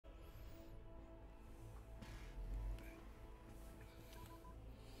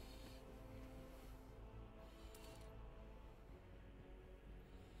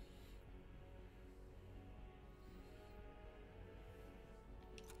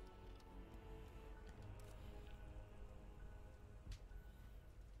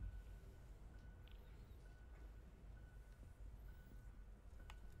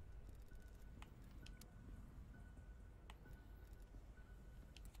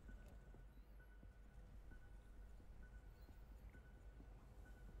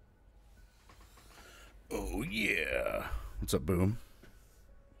Oh, yeah. What's up, Boom?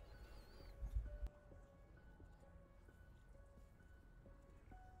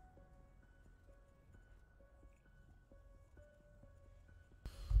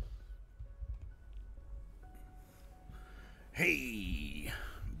 Hey,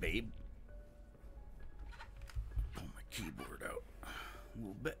 babe. Pull my keyboard out a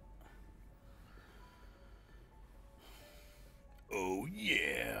little bit. Oh,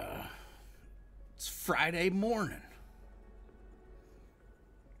 yeah. It's Friday morning.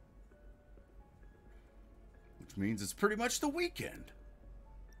 Which means it's pretty much the weekend.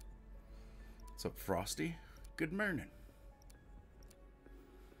 What's up, Frosty? Good morning.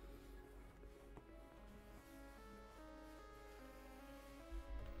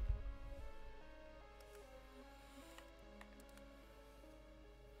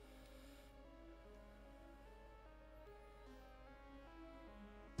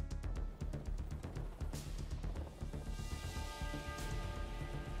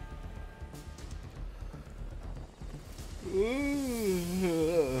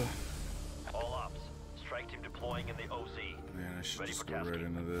 All ops. Strike team deploying in the OZ. Man, I should Ready just for go right tasking.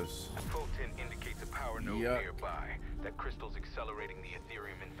 into this. Code 10 indicates a power node Yuck. nearby. That crystal's accelerating the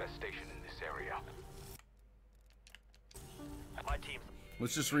Ethereum infestation in this area. My team's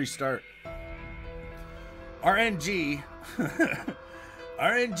Let's just restart. RNG.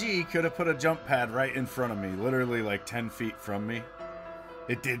 RNG could have put a jump pad right in front of me, literally like 10 feet from me.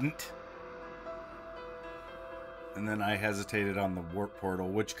 It didn't. And then I hesitated on the warp portal,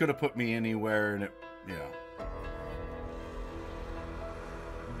 which could have put me anywhere, and it, yeah.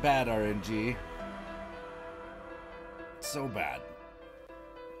 Bad RNG. So bad.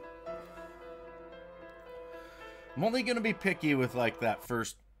 I'm only going to be picky with like that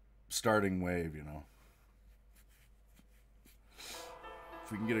first starting wave, you know.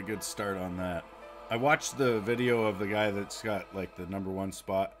 If we can get a good start on that. I watched the video of the guy that's got like the #1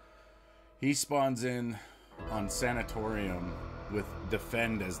 spot. He spawns in on Sanatorium with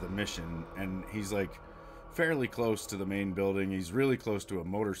Defend as the mission, and he's like fairly close to the main building. He's really close to a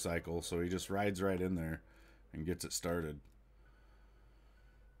motorcycle, so he just rides right in there and gets it started.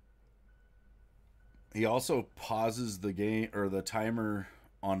 He also pauses the game or the timer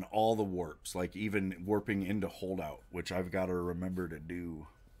on all the warps, like even warping into holdout, which I've got to remember to do,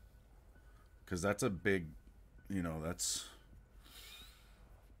 because that's a big, you know, that's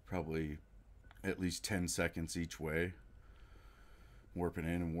probably at least 10 seconds each way, warping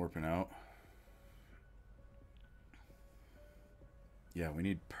in and warping out. Yeah, we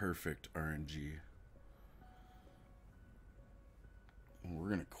need perfect RNG. We're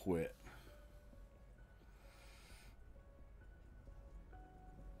gonna quit.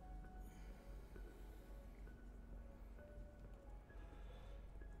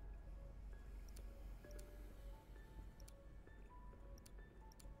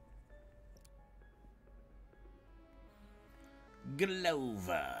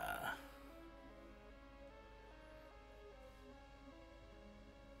 Glover.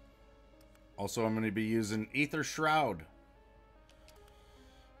 Also, I'm going to be using Ether Shroud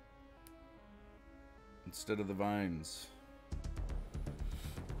instead of the vines.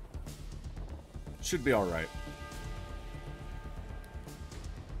 Should be all right.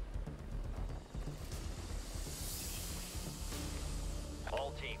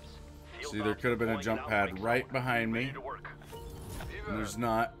 all teams. Field See, there ops could have been a deploying jump in pad Outbreak right zone. behind Ready me. to work. And there's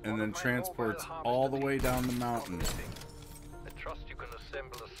not, and then transports all the way down the mountain. I trust you can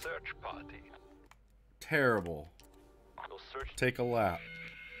assemble a search party. Terrible. We'll search. Take a lap.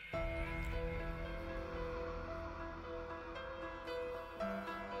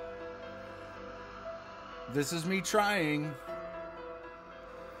 This is me trying.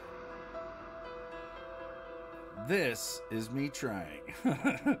 This is me trying.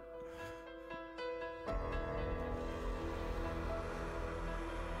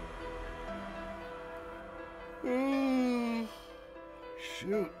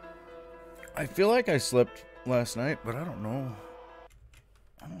 Shoot. I feel like I slept last night, but I don't know.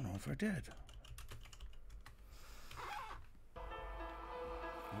 I don't know if I did.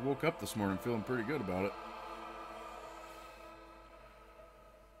 I woke up this morning feeling pretty good about it.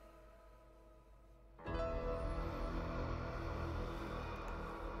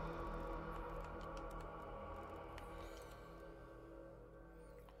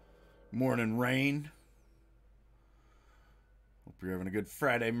 Morning rain. Hope you're having a good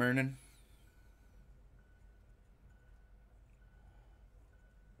Friday morning.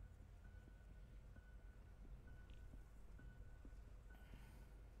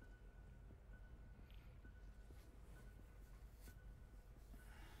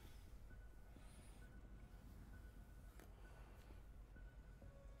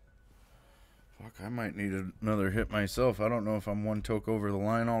 Fuck, I might need another hit myself. I don't know if I'm one toke over the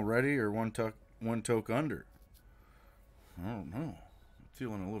line already or one toke under. I don't know. I'm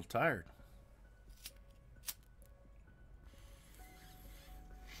feeling a little tired.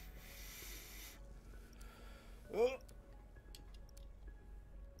 Oh.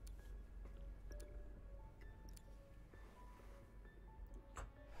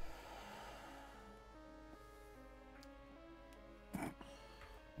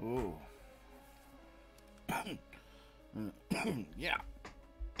 Oh. Yeah.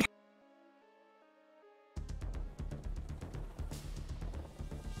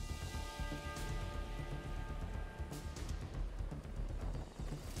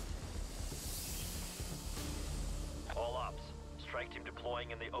 All ops. Strike team deploying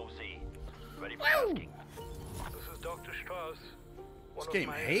in the OZ. Ready for tasking. This is Dr. Strauss. One This game of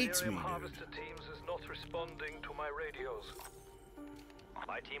my hates Ethereum me, dude. harvester teams is not responding to my radios.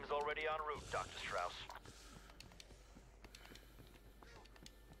 My team's already en route, Dr. Strauss.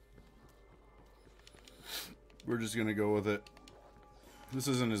 We're just gonna go with it. This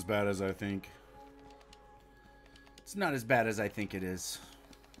isn't as bad as I think. It's not as bad as I think it is.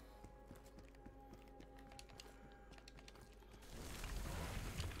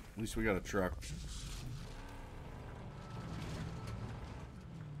 At least we got a truck.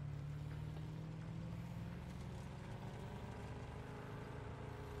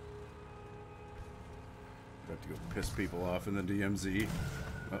 Got to go piss people off in the DMZ.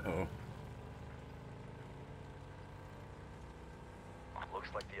 Uh-oh. Looks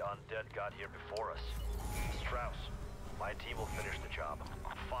like the undead got here before us. Strauss, my team will finish the job.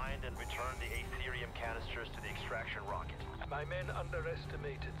 Find and return the Aetherium canisters to the extraction rocket. My men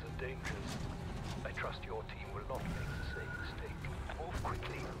underestimated the dangers. I trust your team will not make the same mistake. Move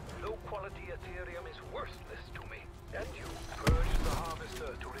quickly. Low-quality Ethereum is worthless to me. And you purge the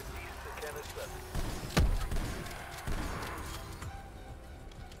harvester to release the canister.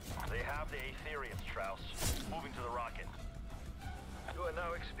 They have the Aetherium, Strauss. Moving to the rocket. You are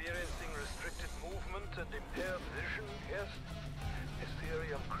now experiencing restricted movement and impaired vision, yes?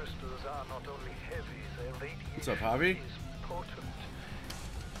 Ethereum crystals are not only heavy, their radiation What's up, Javi? is potent.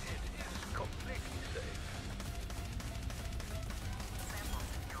 It is completely safe.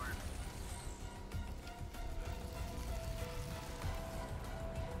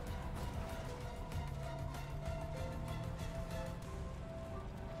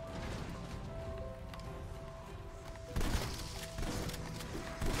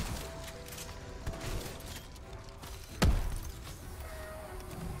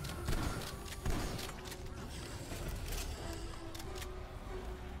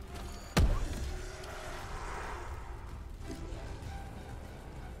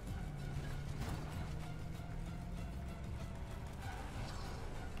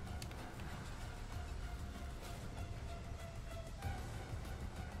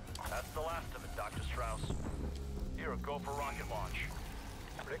 That's the last of it, Dr. Strauss. Here, go for rocket launch.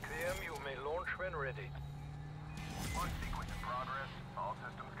 Requiem, you may launch when ready. Launch sequence in progress. All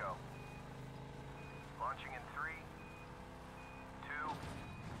systems go. Launching in 3, 2,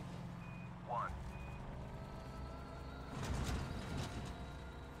 1.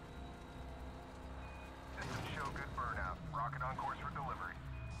 Systems show good burnout. Rocket on course for delivery.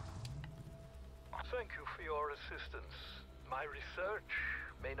 Thank you for your assistance. My research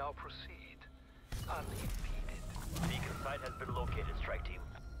may now proceed unimpeded. Beacon site has been located, strike team.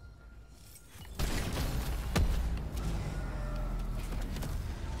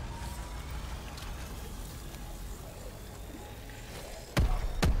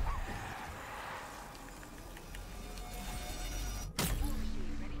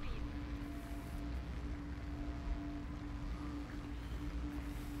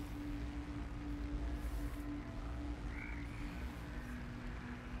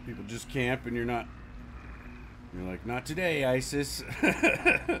 People just camp and you're like, not today, ISIS.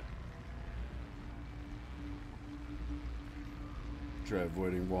 Try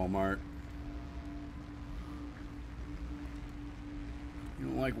avoiding Walmart. You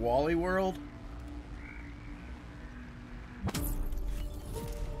don't like Wally World?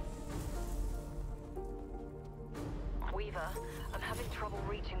 Weaver, I'm having trouble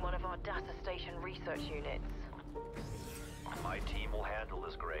reaching one of our data station research units. My team will handle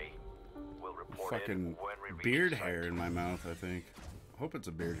this, Gray. We'll report Fucking in when we reach beard the site. hair in my mouth, I think. Hope it's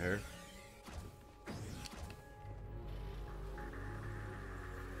a beard hair.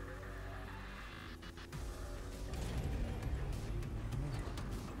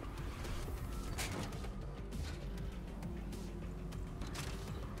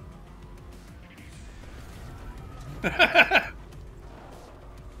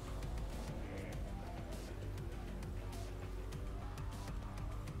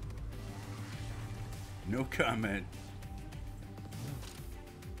 No comment.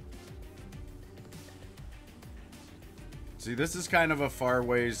 See, this is kind of a far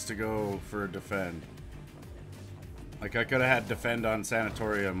ways to go for defend. Like, I could have had defend on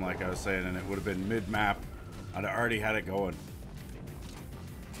Sanatorium, like I was saying, and it would have been mid-map. I'd have already had it going.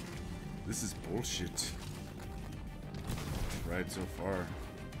 This is bullshit. Right so far.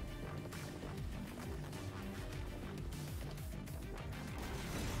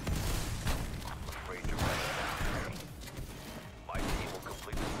 Afraid to write it down. My team will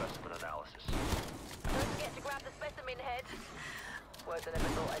complete the specimen analysis. Don't forget to grab the specimen head. Words I never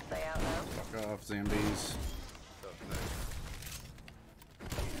thought I'd say out loud. Fuck off, zombies.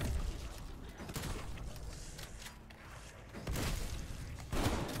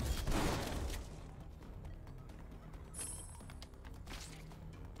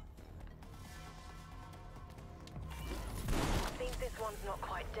 I think this one's not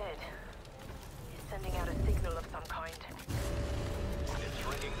quite dead. It's sending out a signal of some kind. It's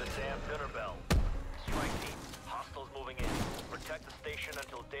ringing the damn dinner bell. Strike team, hostiles moving in. Protect the station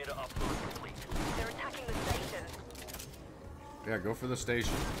until data upload is complete. They're attacking the station. Yeah, go for the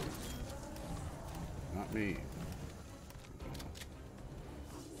station. Not me.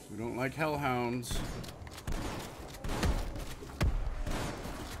 We don't like hellhounds.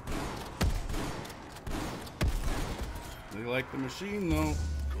 They like the machine, though.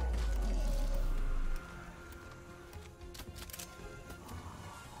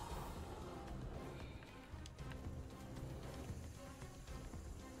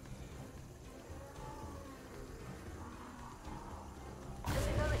 Does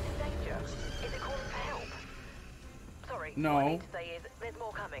it know it's in danger? Is it calling for help? Sorry. No. What I need to say is, there's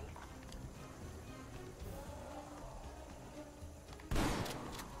more coming.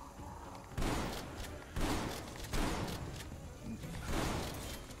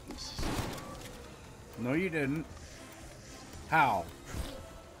 No, you didn't. How?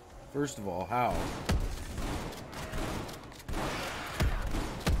 First of all, how?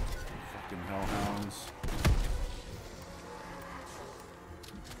 Fucking hellhounds.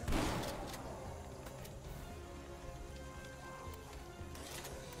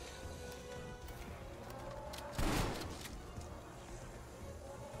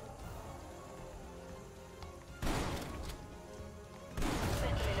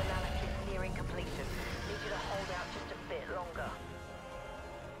 Specimen analysis nearing completion. Need you to hold out just a bit longer.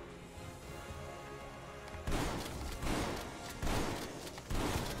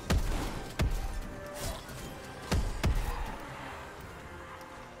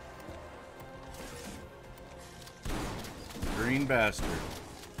 Green bastard.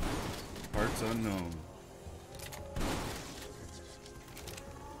 Parts unknown.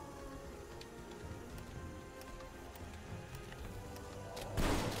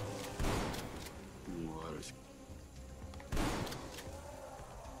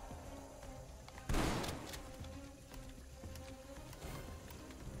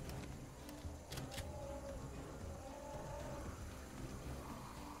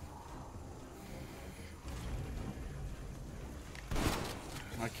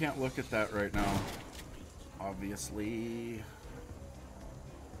 I can't look at that right now. Obviously.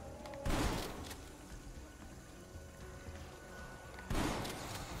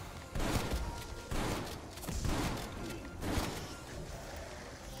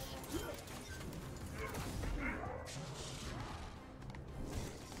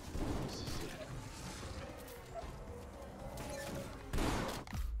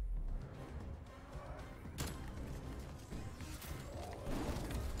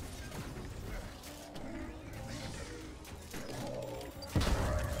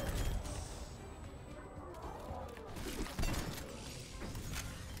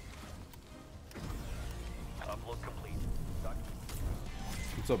 Upload complete.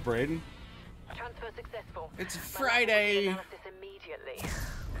 What's up, Braden? Transfer successful. It's My Friday. lab will do analysis immediately.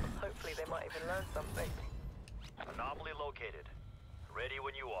 Hopefully they might even learn something. Anomaly located. Ready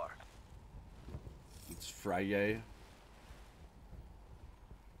when you are. It's Friday.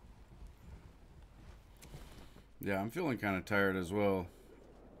 Yeah, I'm feeling kind of tired as well.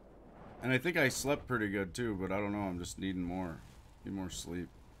 And I think I slept pretty good too, but I don't know, I'm just needing more. Need more sleep.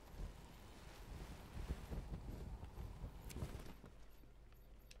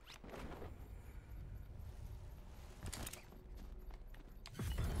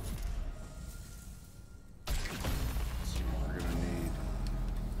 So we're gonna need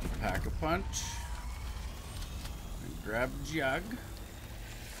a pack a punch. And grab a jug.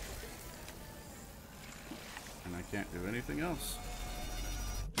 And I can't do anything else.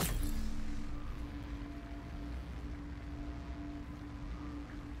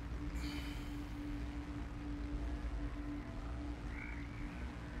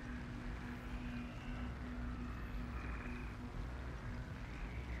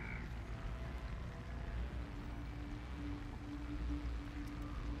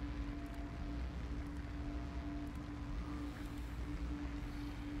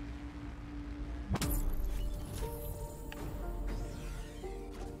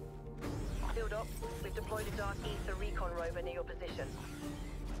 Dark Ether recon rover near your position.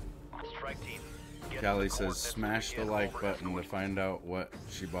 Strike team. Get Callie the says, coordinates smash to the begin like rover button to escort. find out what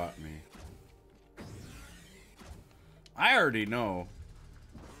she bought me. I already know.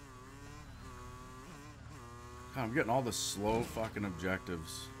 God, I'm getting all the slow fucking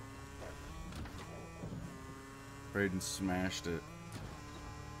objectives. Braden smashed it.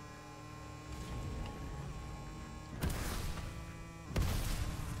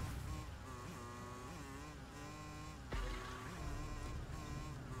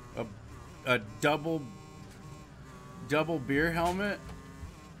 A double beer helmet?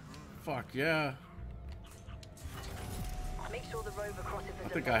 Fuck yeah. Make sure the rover crosses the I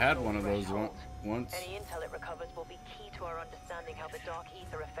think I had dimensional one of those threshold. once. Any intel it recovers will be key to our understanding how the Dark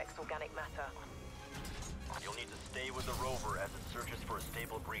Ether affects organic matter. You'll need to stay with the rover as it searches for a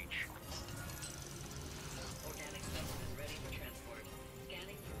stable breach. Organic specimen ready for transport.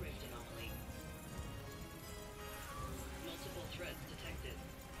 Scanning for rift anomaly. Multiple threats detected.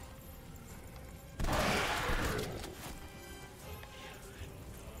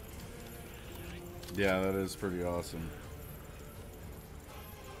 Yeah, that is pretty awesome.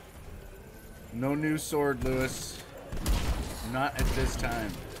 No new sword, Lewis. Not at this time.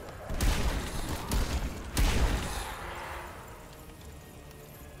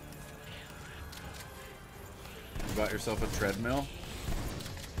 You got yourself a treadmill?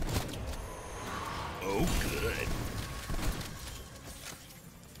 Oh, good.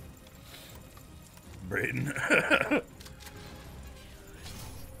 Braden.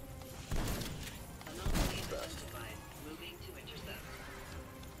 Anomaly identified. Moving to intercept.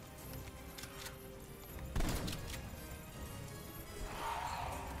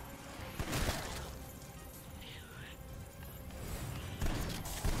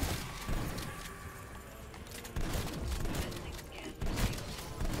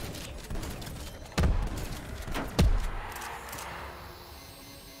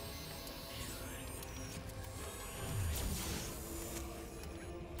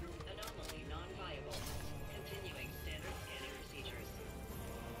 Anomaly non-viable. Continuing standard scanning procedures.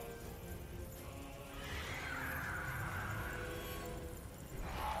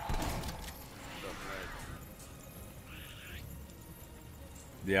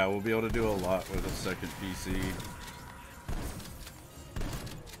 Yeah, we'll be able to do a lot with a second PC.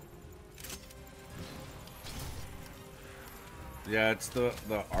 Yeah, it's the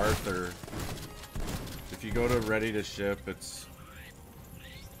Arthur. If you go to ready to ship, it's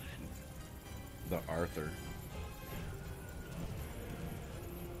the Arthur.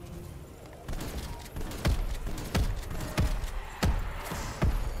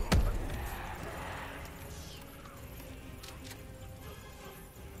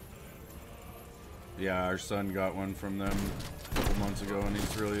 Yeah, our son got one from them a couple months ago, and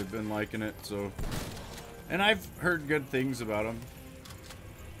he's really been liking it. So, and I've heard good things about him.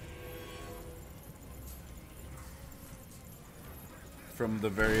 From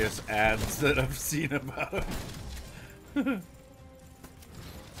the various ads that I've seen about him.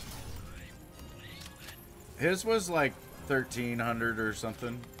 His was like 1,300 or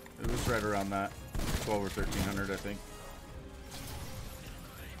something. It was right around that. 12 or 1,300, I think.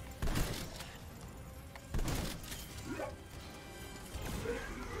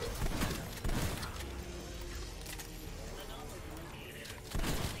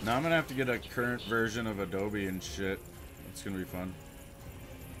 Now I'm gonna have to get a current version of Adobe and shit. It's gonna be fun.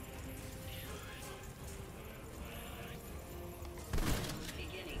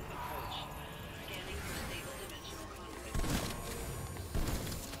 Beginning approach. Scanning for stable dimensional conflict.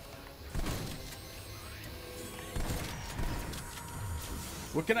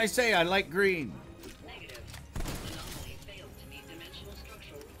 What can I say? I like green. Negative. Anomaly failed to meet dimensional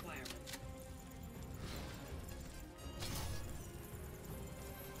structural requirements.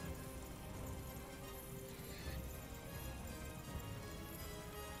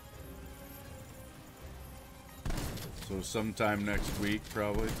 So sometime next week,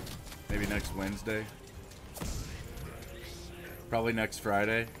 probably. Maybe next Wednesday. Probably next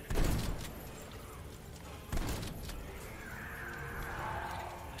Friday.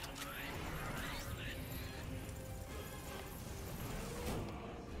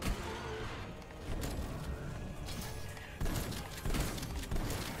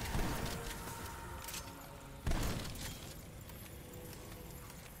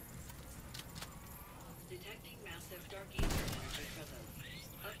 Detecting massive dark ether energy presence.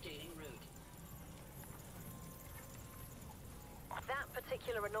 Updating route. That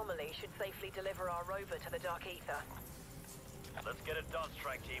particular anomaly should safely deliver our rover to the dark ether. Let's get it done,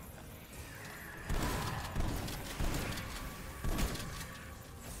 strike team.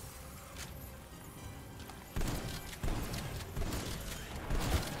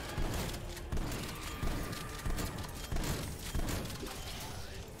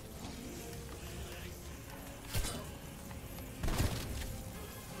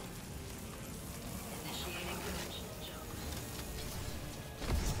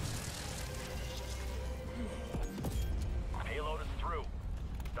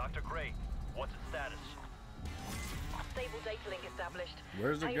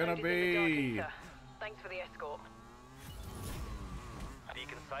 Where's it Hey, gonna Raiders in the dark be? ether. Thanks for the escort.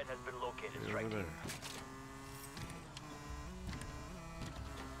 Beacon site has been located. Over Strike there. team.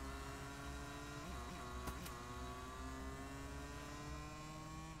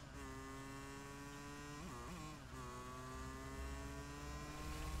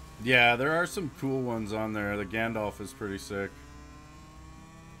 Yeah, there are some cool ones on there. The Gandalf is pretty sick.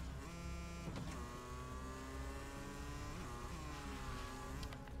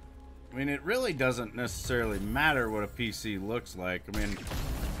 I mean, it really doesn't necessarily matter what a PC looks like. I mean,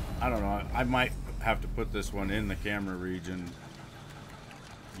 I don't know. I might have to put this one in the camera region.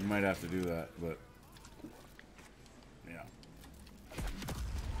 You might have to do that, but yeah.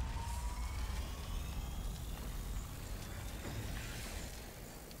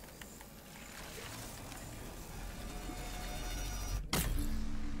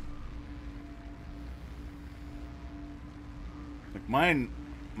 Like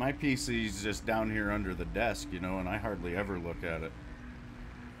my PC's just down here under the desk, you know, and I hardly ever look at it.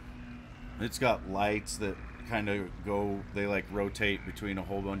 It's got lights that kind of go, they like rotate between a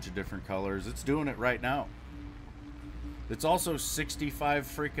whole bunch of different colors. It's doing it right now. It's also 65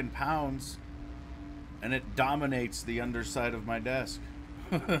 freaking pounds, and it dominates the underside of my desk.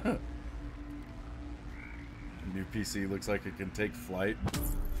 New PC looks like it can take flight.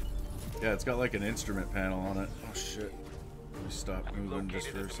 Yeah, it's got like an instrument panel on it. Oh shit. Let me stop moving just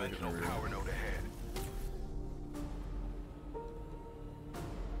for a second. Over here. Power node ahead.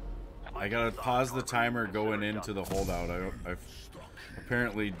 I gotta pause the timer going into the holdout. I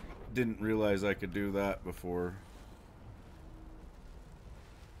apparently didn't realize I could do that before.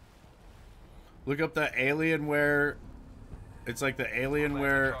 Look up the Alienware. It's like the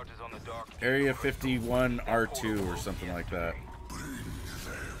Alienware Area 51 R2 or something like that.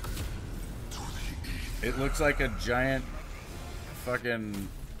 It looks like a giant fucking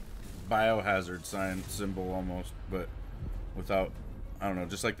biohazard sign symbol almost, but without, I don't know,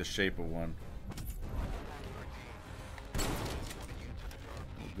 just like the shape of one. Oh,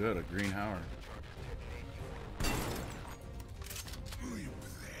 good, a green Howard.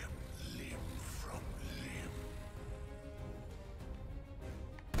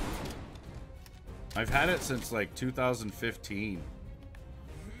 I've had it since like 2015.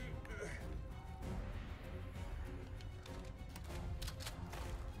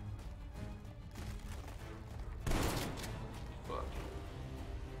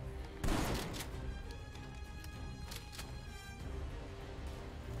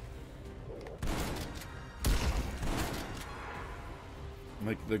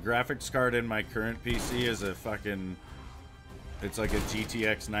 Like the graphics card in my current PC is a fucking, it's like a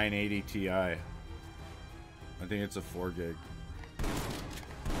GTX 980 Ti. I think it's a 4 gig.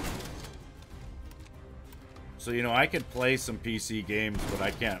 So, you know, I could play some PC games, but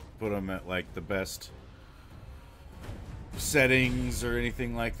I can't put them at like the best settings or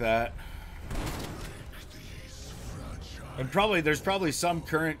anything like that. And there's probably some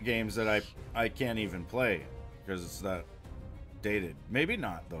current games that I can't even play because it's that dated. Maybe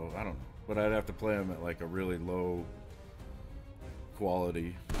not though, I don't know. But I'd have to play them at like a really low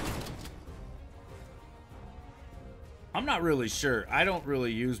quality. I'm not really sure. I don't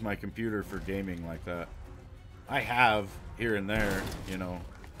really use my computer for gaming like that. I have here and there, you know,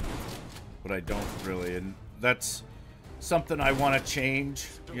 but I don't really, and that's something I want to change,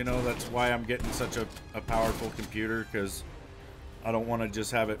 you know. That's why I'm getting such a powerful computer, because I don't want to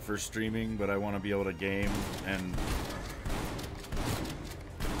just have it for streaming, but I want to be able to game. And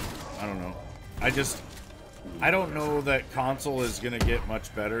I don't know, I don't know that console is gonna get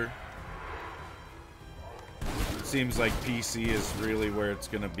much better. It seems like PC is really where it's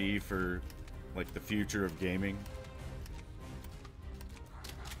gonna be for like the future of gaming.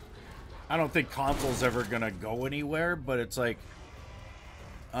 I don't think console's ever gonna go anywhere, but it's like,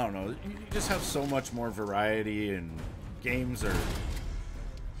 I don't know, you just have so much more variety, and games are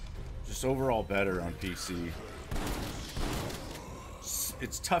just overall better on PC.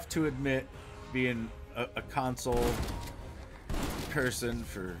 It's tough to admit, being a console person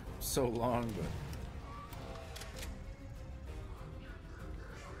for so long, but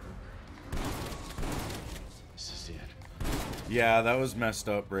yeah, that was messed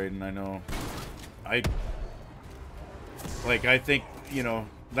up, Brayden, I know. I think, you know,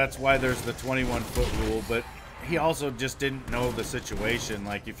 that's why there's the 21-foot rule, but he also just didn't know the situation.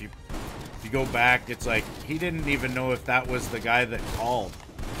 Like, if you go back, it's like, he didn't even know if that was the guy that called.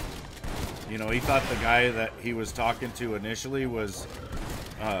 You know, he thought the guy that he was talking to initially was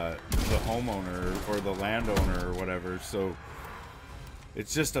the homeowner or the landowner or whatever, so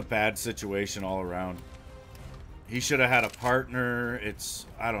it's just a bad situation all around. He should have had a partner. It's,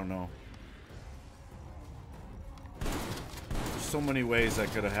 I don't know. There's so many ways that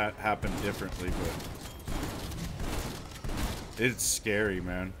could have happened differently, but it's scary,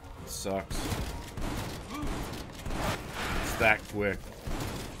 man. It sucks. It's that quick.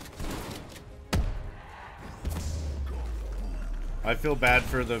 I feel bad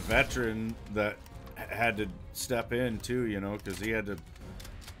for the veteran that had to step in too, you know, because he had to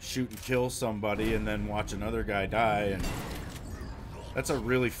shoot and kill somebody and then watch another guy die, and that's a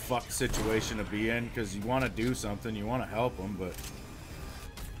really fucked situation to be in, because you want to do something, you want to help them, but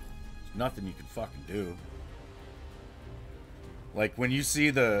there's nothing you can fucking do. Like when you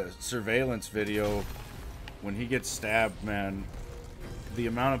see the surveillance video when he gets stabbed, man, the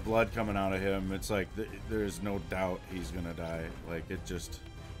amount of blood coming out of him, it's like there's no doubt he's gonna die. Like, it just...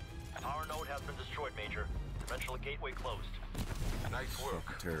 Power node has been destroyed, Major. Dimensional gateway closed. Nice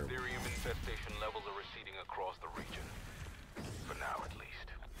work. Terrible. Ethereum infestation levels are receding across the region. For now, at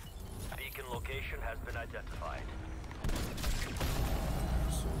least. Beacon location has been identified.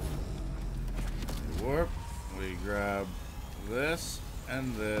 So, warp. We grab this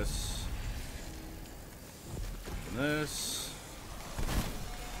and this. And this.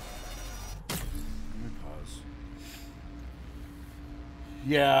 Let me pause.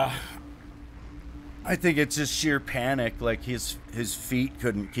 Yeah. I think it's just sheer panic. Like, his feet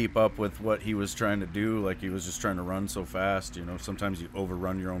couldn't keep up with what he was trying to do. Like, he was just trying to run so fast, you know. Sometimes you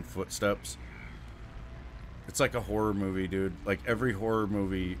overrun your own footsteps. It's like a horror movie, dude. Like, every horror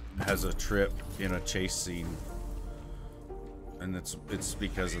movie has a trip in a chase scene. And it's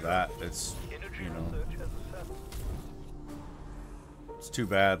because of that. It's, you know, it's too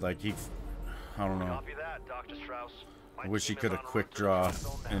bad. Like, I don't know. Copy that, Dr. Strauss. I wish he could have quick draw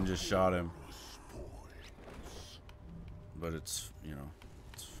and just shot him. But it's, you know,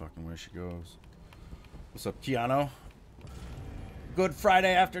 it's fucking where she goes. What's up, Keanu? Good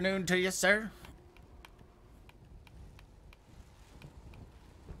Friday afternoon to you, sir.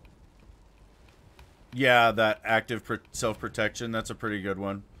 Yeah, that active self-protection, that's a pretty good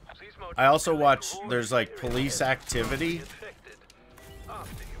one. I also watch, there's like Police Activity.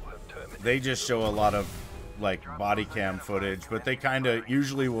 They just show a lot of like body cam footage, but they kind of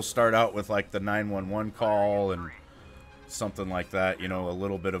usually will start out with like the 911 call and something like that, you know, a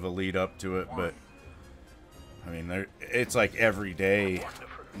little bit of a lead up to it. But I mean, it's like every day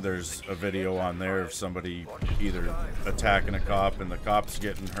there's a video on there of somebody either attacking a cop and the cop's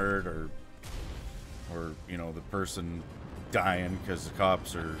getting hurt, or you know, the person dying because the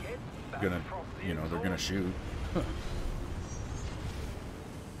cops are gonna, you know, they're gonna shoot. You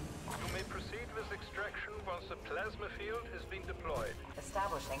may proceed with extraction once the plasma field has been deployed.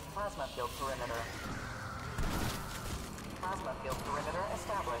 Establishing plasma field perimeter. Plasma field perimeter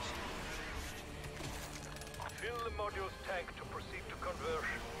established. Fill the module's tank to proceed to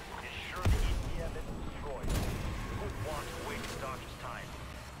conversion. Ensure the ECM is destroyed. We won't want to waste Dodge's time.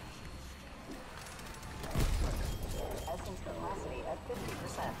 Essence capacity at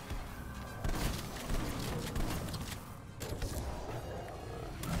 50%.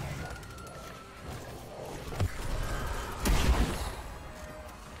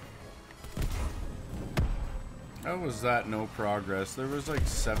 How was that no progress? There was like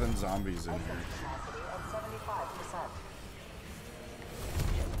 7 zombies in here. Capacity at 75%.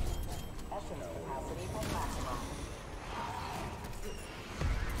 Essence capacity at maximum.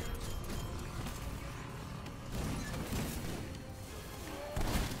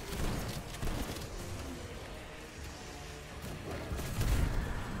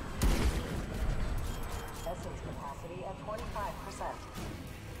 Essence capacity at 25%.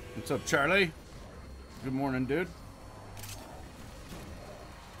 What's up, Charlie? Good morning, dude.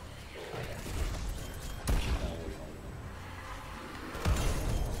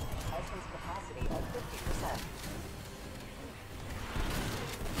 Essence capacity at 50%.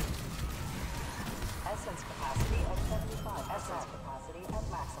 Essence capacity at 75%. Essence capacity at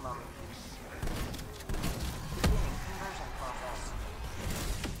maximum. Beginning conversion process.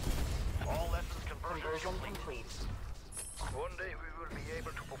 All essence Conversion complete. One day we will be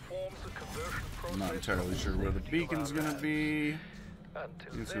able to perform the conversion process. I'm not entirely sure where the beacon's gonna be.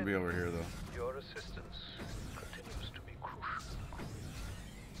 Until It's gonna be then, over here, though. your assistance continues to be crucial.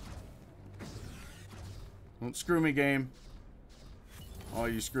 Don't screw me, game. Oh,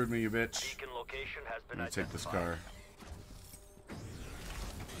 you screwed me, you bitch. Beacon location has been Let me take this identified. car.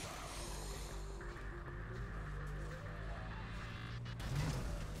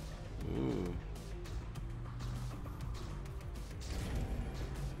 Ooh.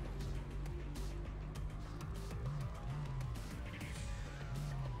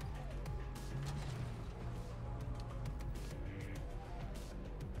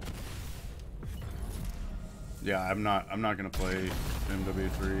 Yeah, I'm not gonna play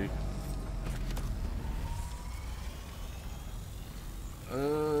MW3.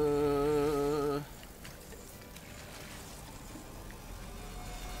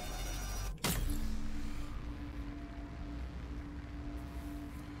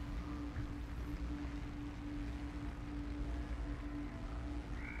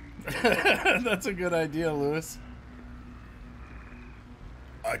 That's a good idea, Lewis.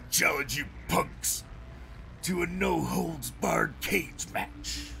 I challenge you punks to a no-holds-barred cage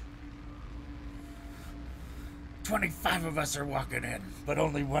match. 25 of us are walking in, but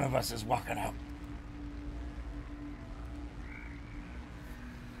only one of us is walking out.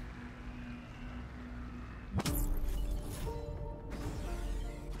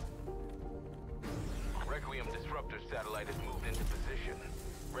 Requiem disruptor satellite has moved into position,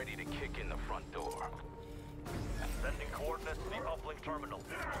 ready to kick in the front door. Sending coordinates to the uplink terminal.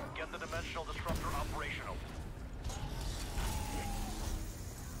 Get the dimensional disruptor operational.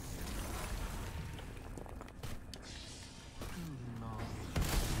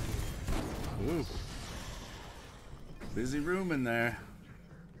 Ooh. Busy room in there.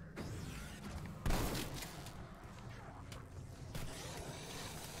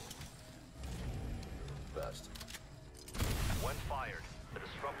 Best. When fired, the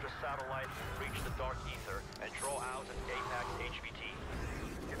disruptor satellite will reach the dark ether and draw out an Apex HVT.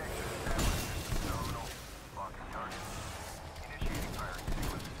 Connection established. Terminal. Locking target. Initiating firing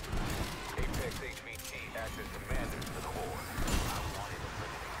sequence. Apex HVT acts as commanders for the horde. I want it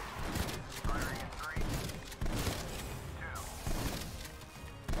eliminated. Firing in 3, 2,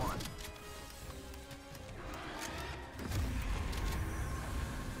 1.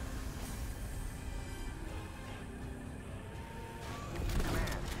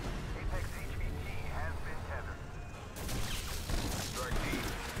 Command. Apex HVT has been tethered. Strike team.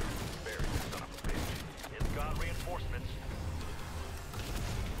 Bury the son of a bitch. It's got reinforcements.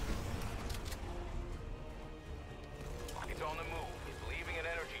 It's on the move. It's leaving an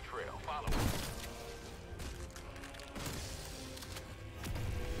energy trail. Follow it.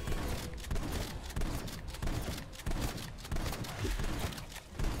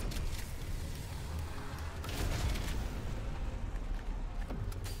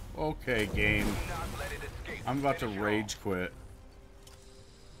 Okay, game. Do not let it escape. I'm about to Finish rage quit.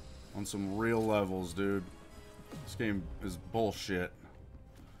 On some real levels, dude. This game is bullshit.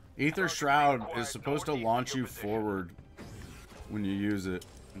 Ether Shroud is supposed to launch you forward when you use it.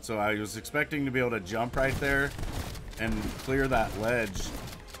 And so I was expecting to be able to jump right there and clear that ledge.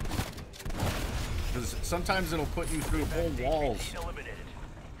 Because sometimes it'll put you through whole walls. Eliminated.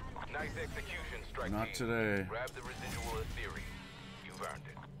 Nice execution, strike Not team. today. Grab the residual ethereum. You've earned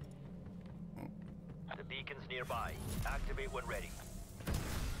it. The beacon's nearby. Activate when ready. I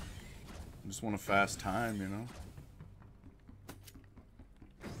just want a fast time, you know?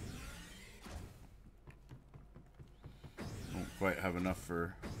 Don't quite have enough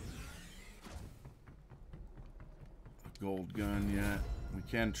for a gold gun yet. We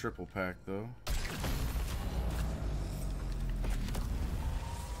can triple pack though.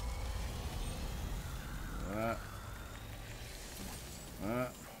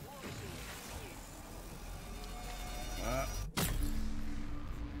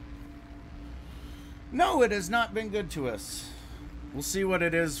 No, it has not been good to us. We'll see what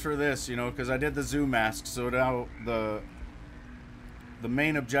it is for this, you know, because I did the zoo mask, so now the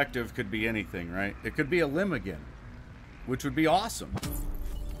main objective could be anything, right? It could be a limb again, which would be awesome.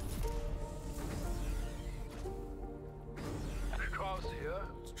 Strauss here.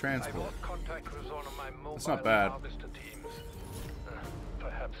 It's I transport. lost contact with one of my mobile That's not bad. harvester teams.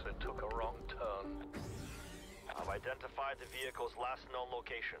 Perhaps they took a wrong turn. I've identified the vehicle's last known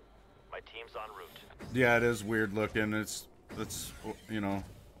location. My team's en route. Yeah, it is weird looking. It's you know,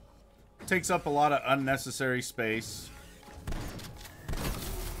 takes up a lot of unnecessary space.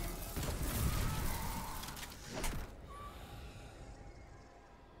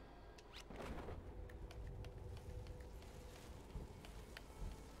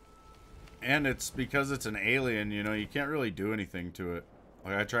 And it's because it's an alien, you know, you can't really do anything to it.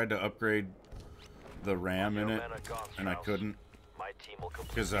 Like I tried to upgrade the RAM in it and I couldn't. My team will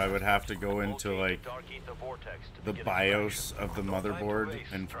complete Because I would have to go into like dark ether vortex to the begin BIOS of the motherboard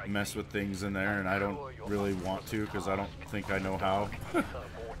and mess with things in there, and I don't really want to because I don't think I know how.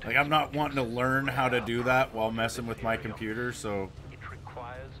 Like I'm not wanting to learn how to do that while messing with my computer, so It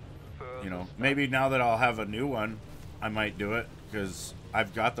requires further you know, maybe now that I'll have a new one, I might do it because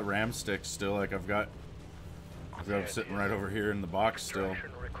I've got the RAM sticks still. Like I've got them sitting right over here in the box still.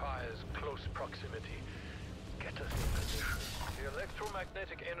 Extraction requires close proximity. Get us in position. The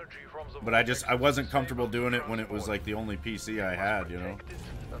electromagnetic energy from the But I wasn't vortex comfortable is doing it when it transport. was like the only PC I had, you know. Protect it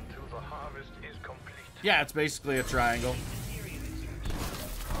until the harvest is complete. Yeah, it's basically a triangle.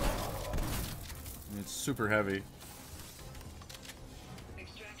 It's super heavy.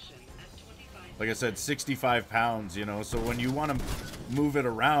 Like I said, 65 pounds, you know, so when you want to move it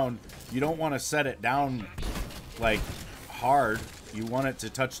around, you don't want to set it down like hard. You want it to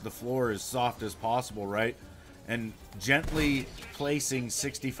touch the floor as soft as possible, right? And gently placing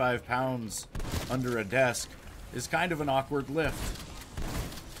 65 pounds under a desk is kind of an awkward lift.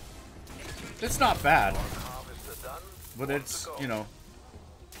 It's not bad, but it's, you know,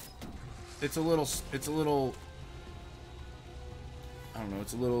 it's a little, I don't know,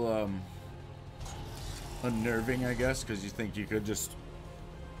 it's a little, unnerving, I guess, because you think you could just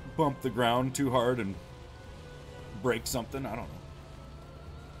bump the ground too hard and break something. I don't know.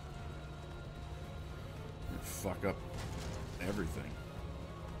 Fuck up everything.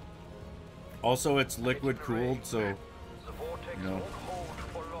 Also, it's liquid cooled, so, you know,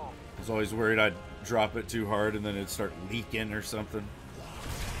 I was always worried I'd drop it too hard and then it'd start leaking or something.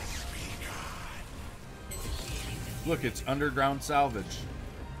 Look, it's underground salvage.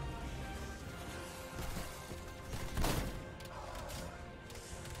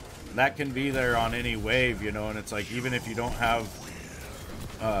 That can be there on any wave, you know, and it's like, even if you don't have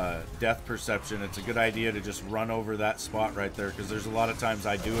depth perception, it's a good idea to just run over that spot right there, because there's a lot of times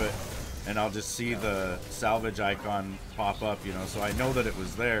I do it and I'll just see the salvage icon pop up, you know, so I know that it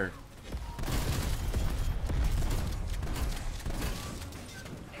was there.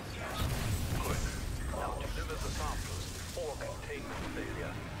 Now deliver the samples before containment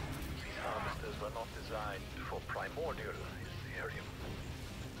failure. These harvesters were not designed for primordial Ethereum.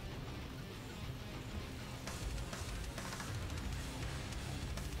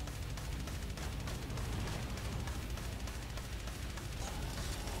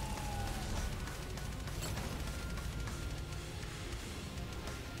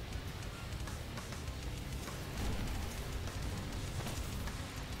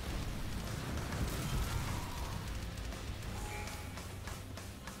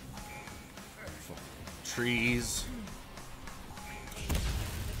 Trees.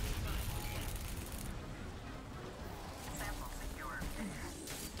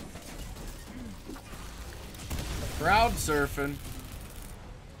 Crowd surfing.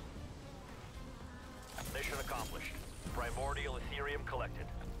 Mission accomplished. Primordial Ethereum collected.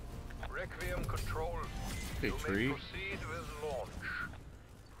 Requiem control. Hey, You tree. may proceed with launch.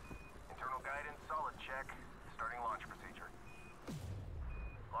 Internal guidance, solid check. Starting launch procedure.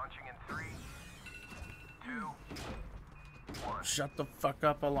 Launching in 3, 2, 1. Shut the fuck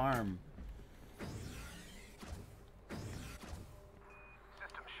up, alarm.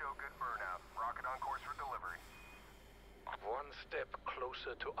 Systems show good burnout. Rocket on course for delivery. One step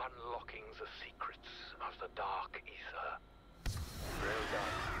closer to unlocking the secrets of the Dark Ether. Well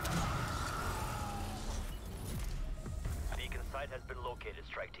done. Beacon site has been located,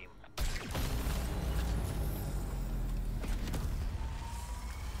 strike team.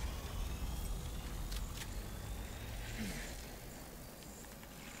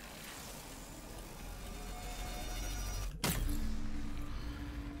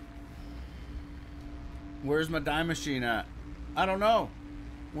 Where's my dye machine at? I don't know.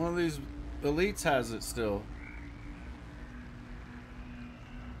 One of these elites has it still.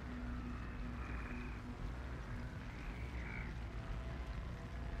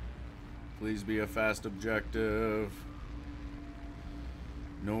 Please be a fast objective.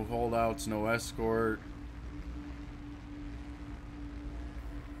 No holdouts, no escort.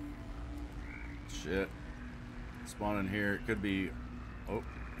 Shit. Spawn in here. It could be... Oh,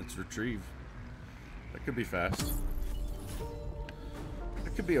 it's retrieve. That could be fast.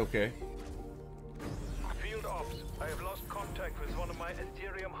 It could be okay. Field ops, I have lost contact with one of my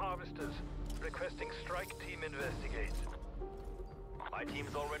Ethereum harvesters. Requesting strike team investigate. My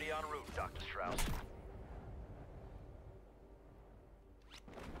team's already en route, Dr. Strauss.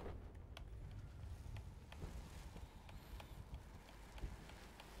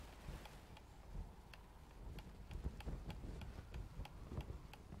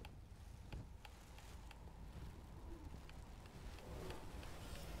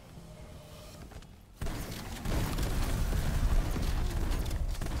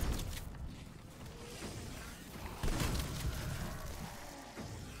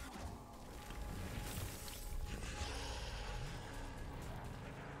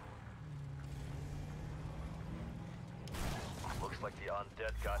 Looks like the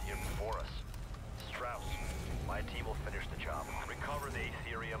undead got here before us. Strauss. My team will finish the job. Recover the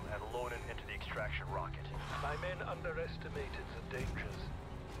Aetherium and load it into the extraction rocket. My men underestimated the dangers.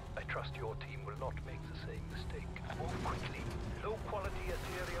 I trust your team will not make the same mistake. Move quickly. Low-quality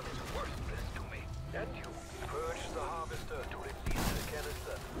Aetherium is worthless to me. And you, purge the harvester to release the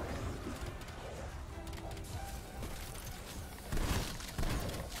canister.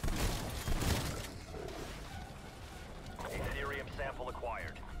 Aetherium sample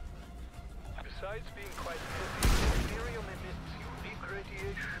acquired. Besides being quite heavy, Aetherium emits unique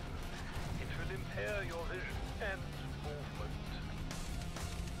radiation. It will impair your vision and movement.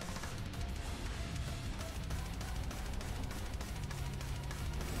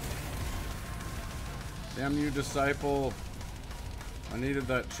 Damn you, disciple. I needed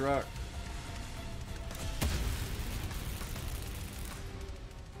that truck.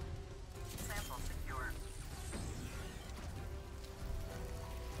 Sample secured.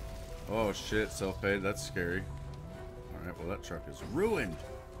 Oh shit, self-paid. That's scary. Alright, well that truck is ruined.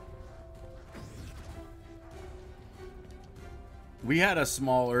 We had a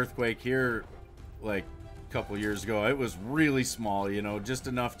small earthquake here like a couple years ago. It was really small, you know, just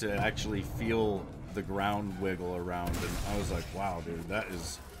enough to actually feel the ground wiggle around, and I was like, wow, dude, that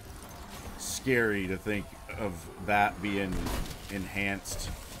is scary to think of that being enhanced.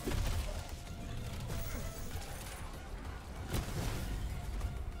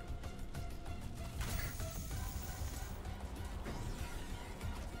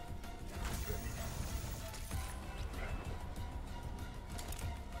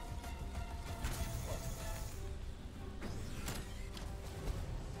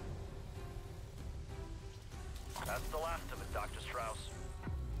 That's the last of it, Dr. Strauss.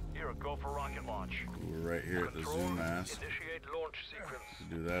 Here, go for rocket launch. We're right here at the zoom mass. Initiate launch sequence.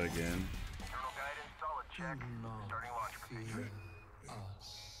 Do that again. Internal guidance solid check. Starting launch procedure.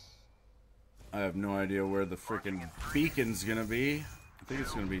 I have no idea where the freaking beacon's gonna be. I think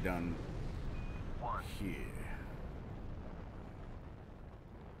it's gonna be down here.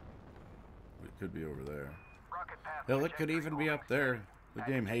 It could be over there. Rocket path Hell, it could even be up there. The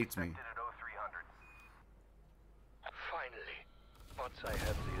game hates me. expected at 0300. Finally, once I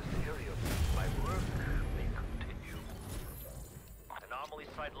have the Aetherium, my work may continue. Anomaly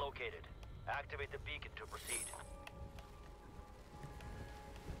site located. Activate the beacon to proceed.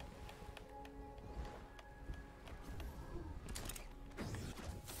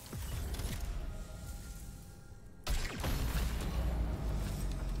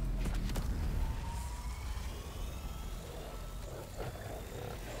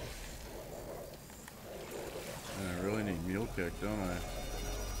 I really need mule kick, don't I?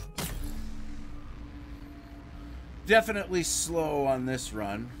 Definitely slow on this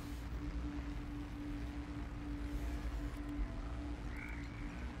run.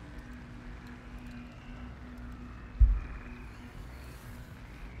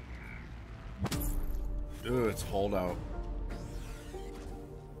 Ooh, it's holdout.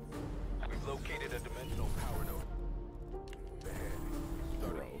 We've located a dimensional power node.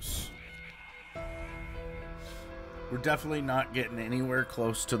 Gross. We're definitely not getting anywhere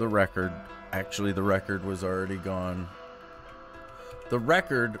close to the record. Actually, the record was already gone. The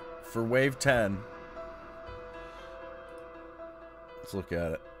record for Wave 10. Let's look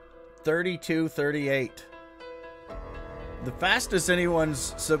at it. 32:38. The fastest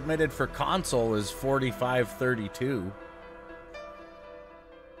anyone's submitted for console is 45:32.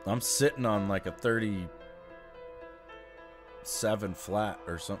 I'm sitting on like a 37 flat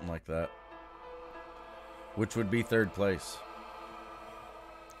or something like that, which would be third place.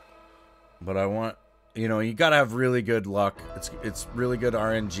 But I want, you know, you gotta have really good luck. It's really good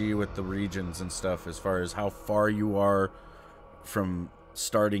RNG with the regions and stuff as far as how far you are from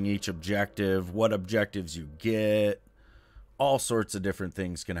starting each objective, what objectives you get. All sorts of different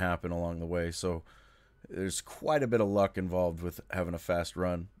things can happen along the way. So there's quite a bit of luck involved with having a fast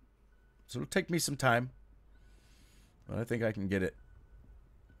run. So it'll take me some time, but I think I can get it.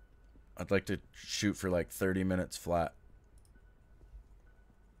 I'd like to shoot for like 30 minutes flat.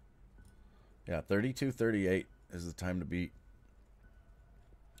 Yeah, 32:38 is the time to beat.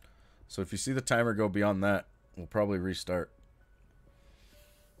 So if you see the timer go beyond that, we'll probably restart.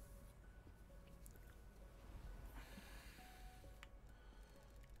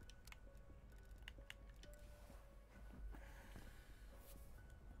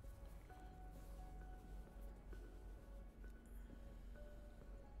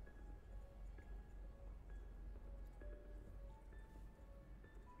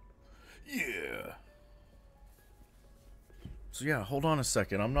 Yeah. So yeah, hold on a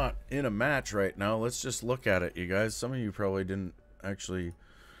second. I'm not in a match right now. Let's just look at it, you guys. Some of you probably didn't actually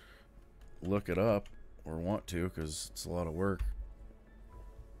look it up or want to, because it's a lot of work.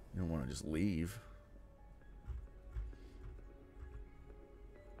 You don't want to just leave.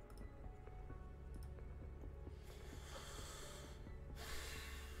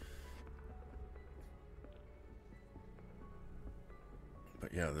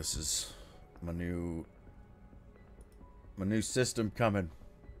 But yeah, this is my new system coming.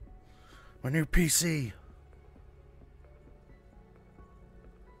 My new PC.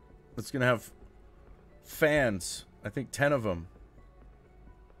 It's gonna have fans. I think 10 of them.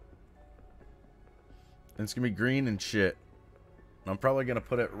 And it's gonna be green and shit. And I'm probably gonna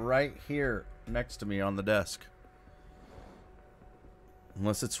put it right here next to me on the desk.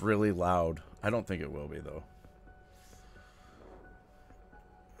 Unless it's really loud. I don't think it will be though.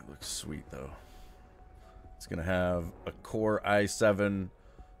 It looks sweet though. It's gonna have a Core i7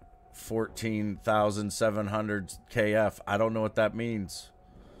 14700 KF. I don't know what that means.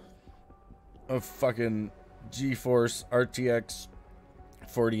 A fucking GeForce RTX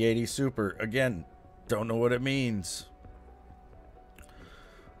 4080 Super. Again, don't know what it means.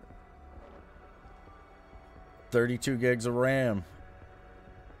 32 gigs of RAM.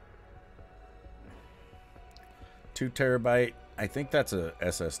 2 terabyte. I think that's a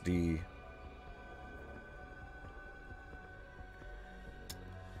SSD.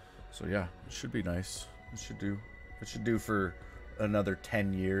 So yeah, it should be nice. It should do. It should do for another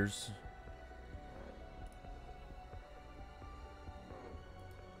 10 years.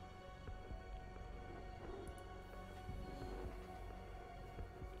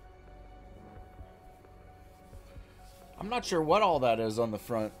 I'm not sure what all that is on the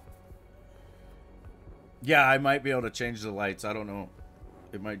front. Yeah, I might be able to change the lights. I don't know.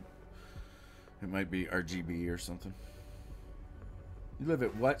 It might be RGB or something. You live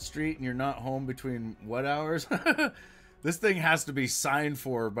at what street and you're not home between what hours? This thing has to be signed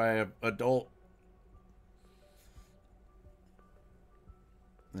for by an adult.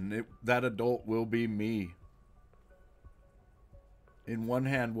 And that adult will be me. In one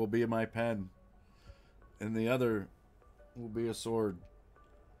hand will be my pen. In the other will be a sword.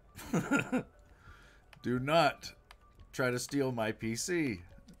 Do not try to steal my PC.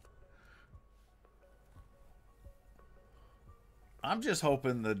 I'm just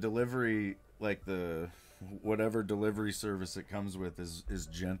hoping the delivery, like the whatever delivery service it comes with, is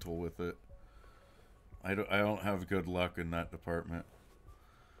gentle with it. I don't have good luck in that department.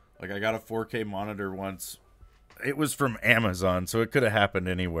 Like I got a 4K monitor once. It was from Amazon, so it could have happened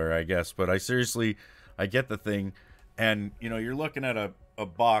anywhere, I guess. But I get the thing, and you know, you're looking at a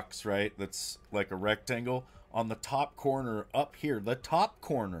box, right? That's like a rectangle. On the top corner up here, the top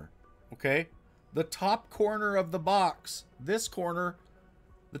corner, okay? The top corner of the box, this corner,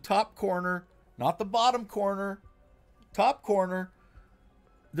 the top corner, not the bottom corner, top corner,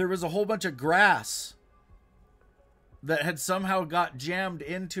 there was a whole bunch of grass that had somehow got jammed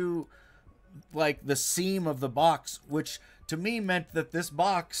into like the seam of the box, which to me meant that this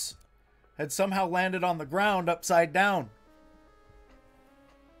box had somehow landed on the ground upside down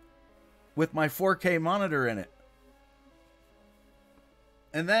with my 4K monitor in it.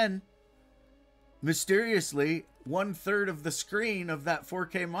 And then mysteriously, 1/3 of the screen of that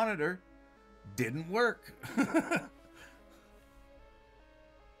 4K monitor didn't work.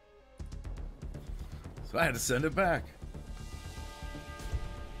 So I had to send it back.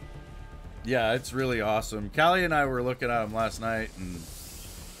 Yeah, it's really awesome. Callie and I were looking at them last night, and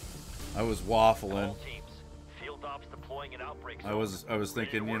I was waffling. All teams, field ops deploying an outbreak I was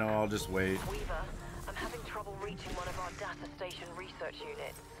thinking, you know, I'll just wait. Weaver, I'm having trouble reaching one of our data station research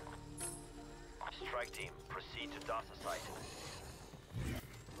units. Strike team, proceed to DASA site.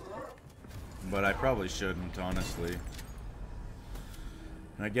 But I probably shouldn't, honestly.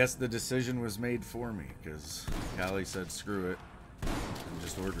 And I guess the decision was made for me, because Callie said screw it, and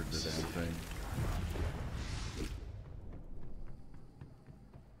just ordered the damn thing.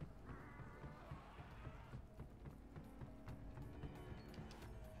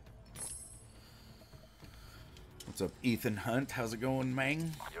 What's up, Ethan Hunt? How's it going,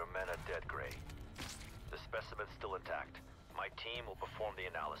 man? Your men are dead, Gray. The specimen's still intact. My team will perform the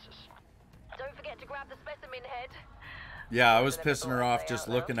analysis. Don't forget to grab the specimen head. Yeah, I was pissing her off just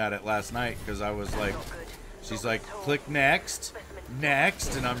looking at it last night, because I was like, she's like, click next,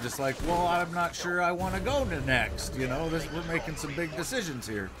 next, and I'm just like, well, I'm not sure I want to go to next, you know, we're making some big decisions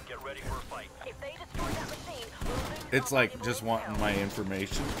here. Get ready for a fight. If they destroy that machine, we'll lose It's our like valuable just wanting intel. my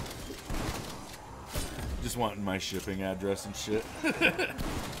information. Just wanting my shipping address and shit.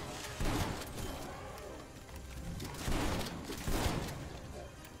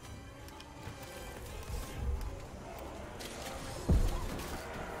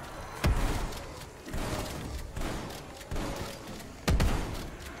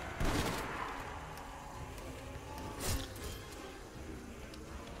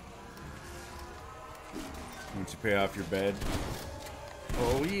 pay off your bed.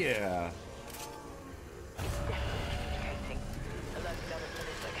 Oh yeah.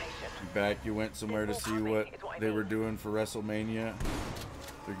 Back, you went somewhere to see what they were doing for WrestleMania.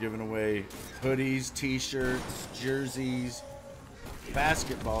 They're giving away hoodies, t-shirts, jerseys,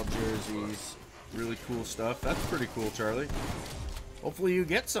 basketball jerseys. Really cool stuff. That's pretty cool, Charlie. Hopefully you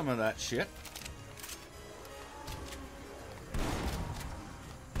get some of that shit.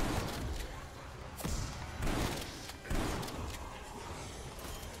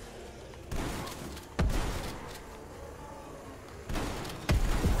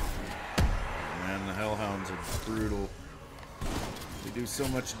 Man, the Hellhounds are brutal. They do so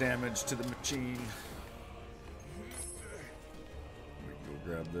much damage to the machine. We can go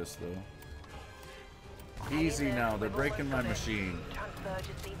grab this, though. Easy now, they're breaking my machine. Transfer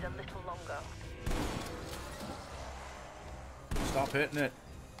just needs a little longer. Stop hitting it.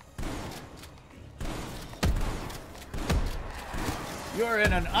 You're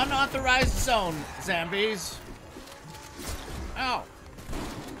in an unauthorized zone, zombies. Ow.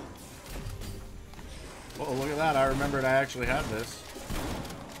 Oh, look at that. I remembered I actually had this.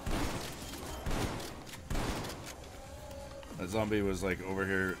 That zombie was like over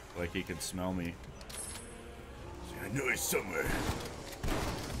here, like he could smell me. I know he's somewhere.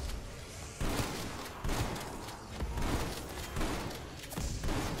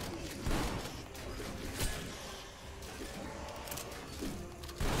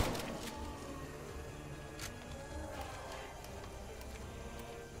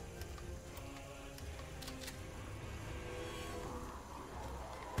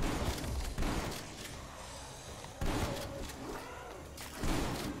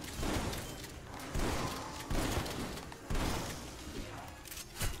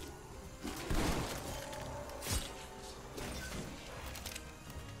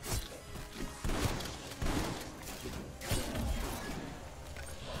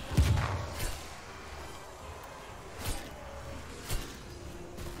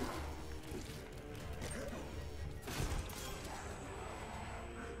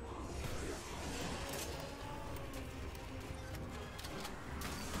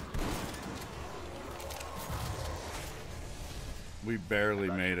 We barely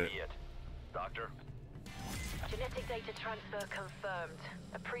made it. Doctor? Genetic data transfer confirmed.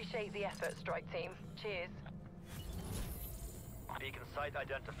 Appreciate the effort, strike team. Cheers. Beacon site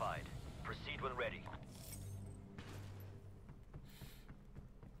identified. Proceed when ready.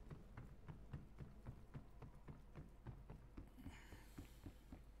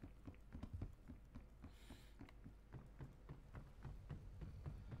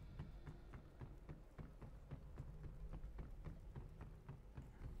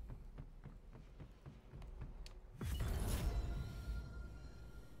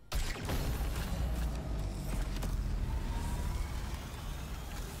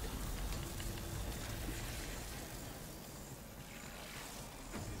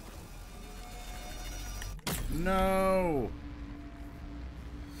 No!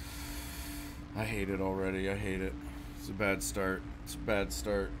 I hate it already. I hate it. It's a bad start. It's a bad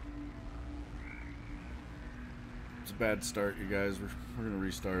start. It's a bad start, you guys. We're gonna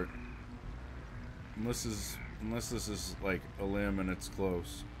restart. Unless this is like a limb and it's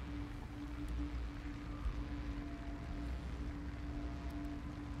close.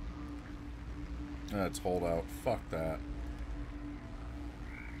 That's holdout. Fuck that.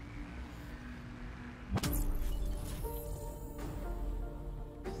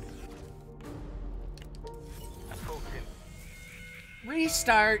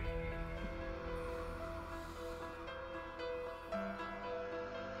 Restart.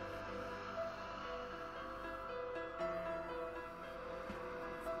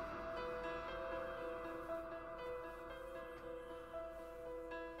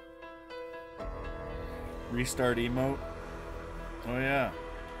 Restart emote. Oh yeah.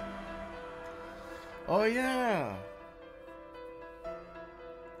 Oh yeah.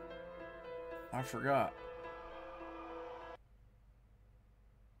 I forgot.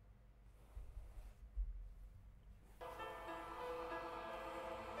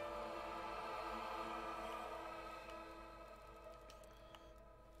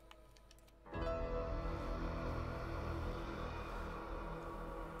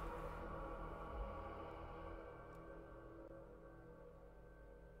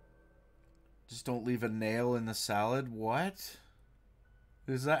 Just don't leave a nail in the salad? What?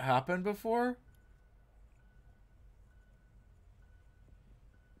 Does that happen before?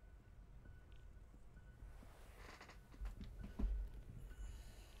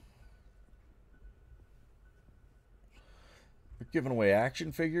 They're giving away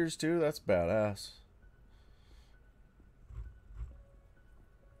action figures too? That's badass.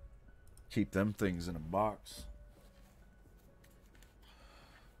 Keep them things in a box.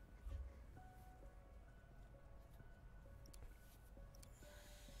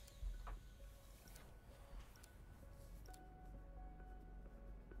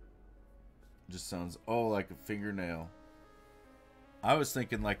 Just sounds, oh, like a fingernail. I was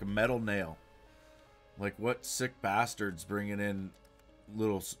thinking like a metal nail. Like what sick bastards bringing in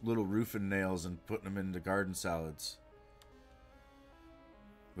little roofing nails and putting them into garden salads.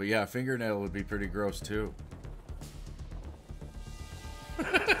 But yeah, fingernail would be pretty gross too.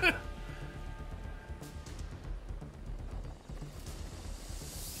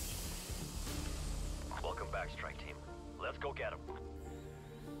 Welcome back, strike team. Let's go get him.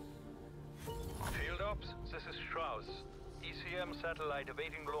 Field Ops, this is Strauss. ECM satellite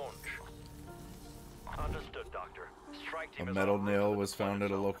awaiting launch. Understood, Doctor. Strike team A is metal en route nail to the was found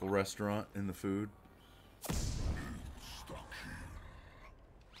at a deployment local restaurant in the food.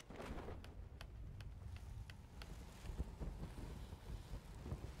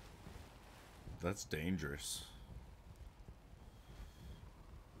 That's dangerous.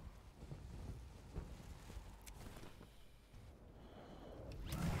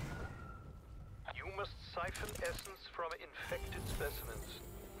 You must siphon essence from infected specimens.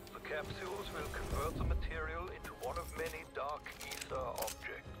 The capsules will convert the material into one of many dark ether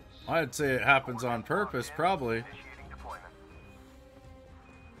objects. I'd say it happens on purpose, probably. Initiating deployment.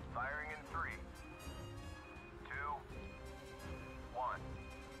 Firing in 3, 2, 1.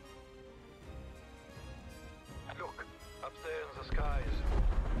 Look, up there in the skies.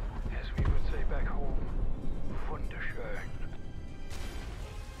 As we would say back home, wunderschön.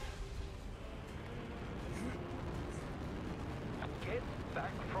 Get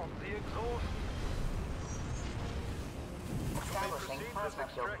back from the exhaust. Establishing plasma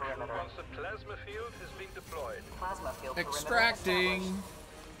field perimeter. Once the plasma field has been deployed. Plasma field Extracting.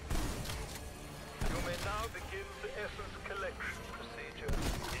 You may now begin the essence collection procedure.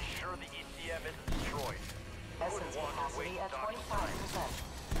 Be sure the ECM isn't destroyed. Essence capacity at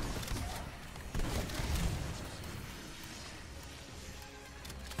 25%.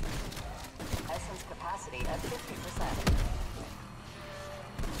 Essence capacity at 50%.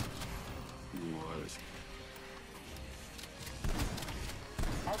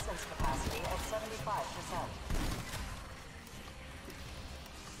 Essence capacity at 75%.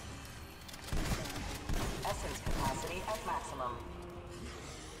 Essence capacity at maximum.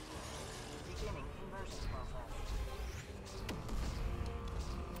 Beginning conversion process.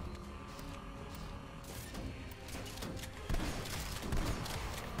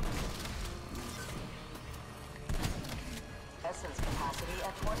 Essence capacity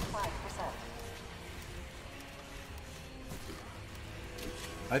at 25%.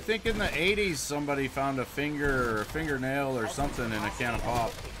 I think in the 80s somebody found a finger or a fingernail or something in a can of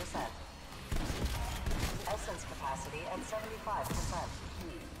pop. 50%. Essence capacity at 75%.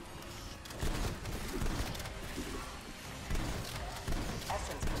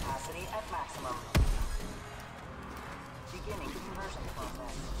 Essence capacity at maximum. Beginning conversion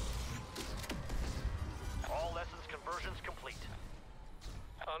process. All essence conversions complete.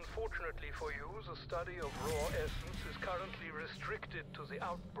 Unfortunately for you, the study of raw essence is currently restricted to the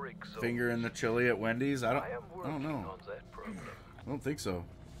outbreak zone. Finger in the chili at Wendy's? I I am don't working know. on that problem. I don't think so.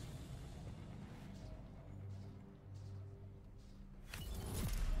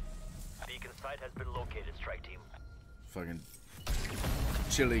 Beacon site has been located, strike team. Fucking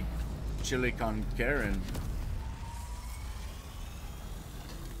chili con Karen.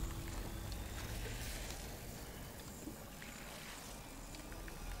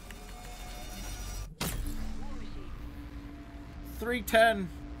 $310.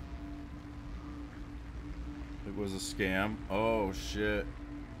 It was a scam. Oh shit.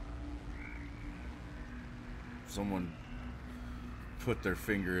 Someone put their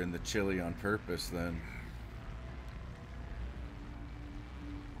finger in the chili on purpose then.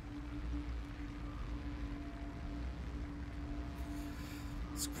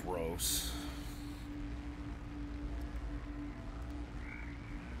 It's gross.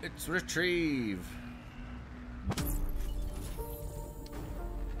 It's retrieve.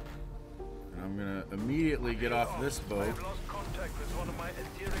 And I'm gonna immediately get off this boat. I've lost contact with one of my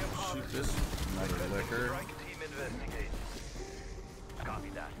Ethereum Shoot harvesters. this another liquor. Strike team investigate. Copy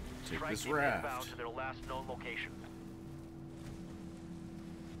that. Take Strike this team raft. inbound to their last known location.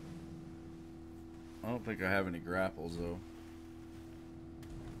 I don't think I have any grapples though.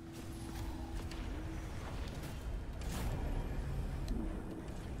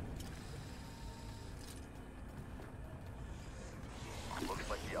 Looks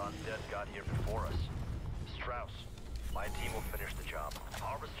like the undead got here before us. Strauss, my team will finish the job.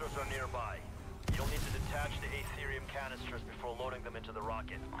 Harvester canisters are nearby. You'll need to detach the Aetherium canisters before loading them into the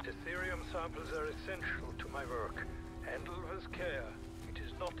rocket. Aetherium samples are essential to my work. Handle with care. It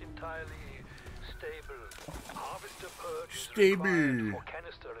is not entirely stable. Harvester purge is required for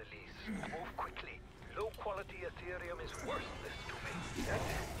canister release. Move quickly. Low-quality Aetherium is worthless to me.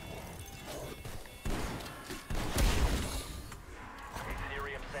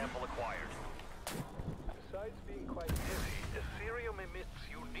 Aetherium sample acquired. Besides being quite heavy, Aetherium emits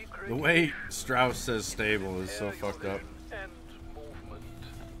unique The way Strauss says stable is so fucked up. and movement.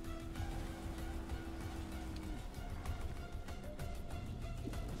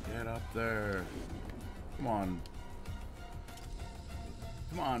 Get up there. Come on.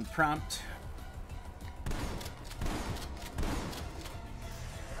 Come on, prompt.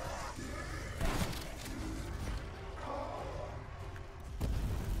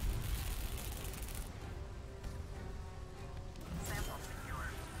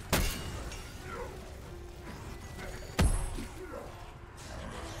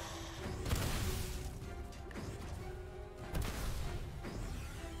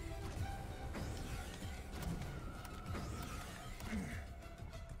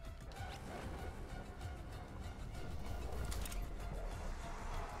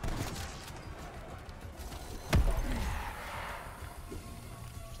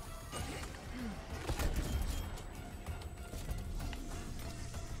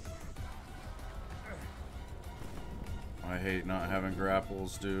 I hate not having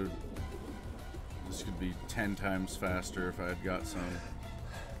grapples, dude. This could be 10 times faster if I had got some.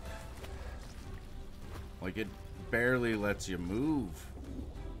 Like, it barely lets you move.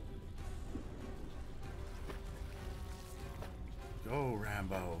 Go,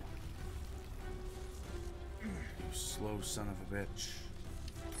 Rambo. You slow son of a bitch.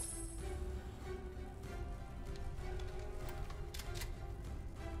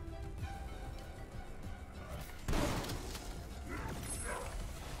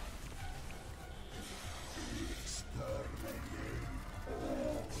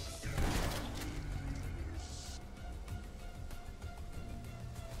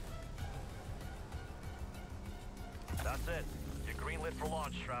 That's it. You're greenlit for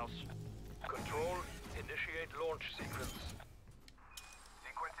launch, Strauss. Control, initiate launch sequence.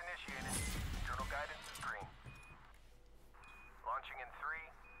 Sequence initiated. Internal guidance is green. Launching in 3,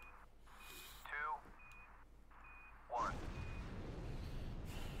 2, 1.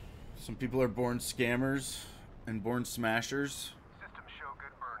 Some people are born scammers and born smashers. Systems show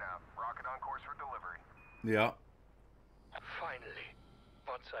good burnout. Rocket on course for delivery. Yeah. Finally,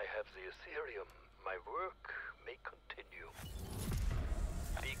 once I have the Aetherium, my work may continue.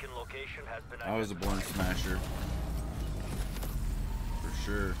 Beacon location has been I was a born smasher. For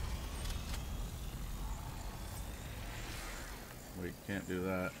sure. Wait, can't do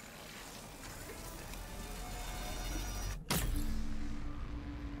that.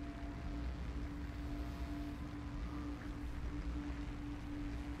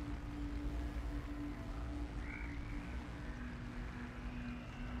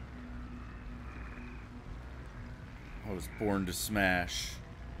 I was born to smash.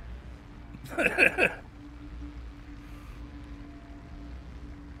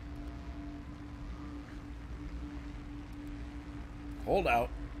 Hold out.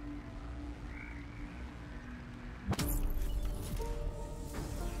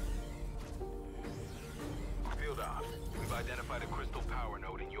 Field ops, we've identified a crystal power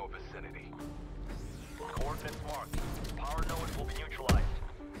node in your vicinity. Coordinates marked. Power nodes will be neutralized.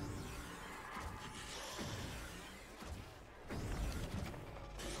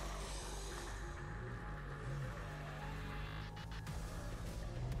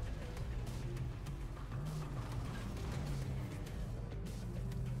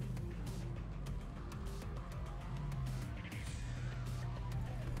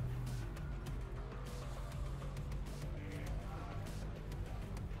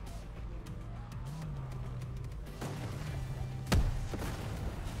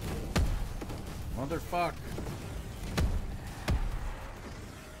 Motherfuck.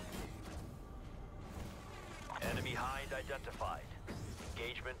 Enemy hind identified.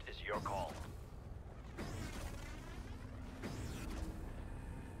 Engagement is your call.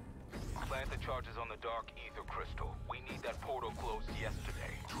 Plant the charges on the dark ether crystal. We need that portal closed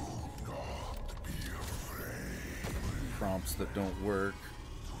yesterday. Prompts that don't work.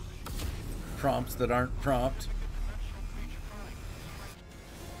 Prompts that aren't prompt.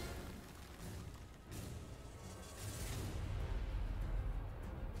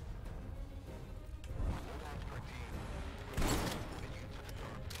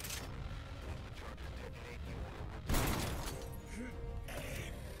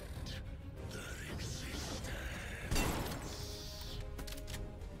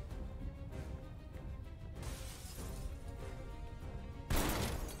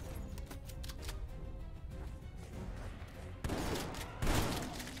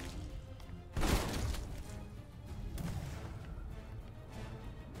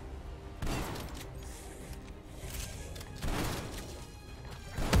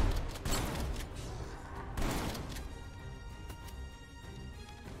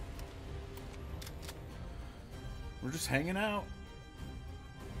 We're just hanging out.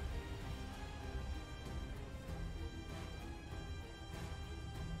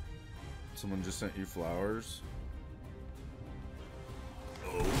 Someone just sent you flowers.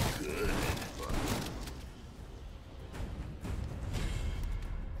 Oh, good.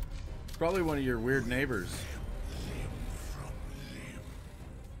 It's probably one of your weird neighbors.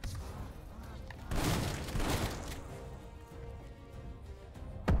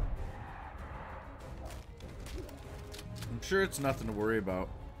 I'm sure it's nothing to worry about.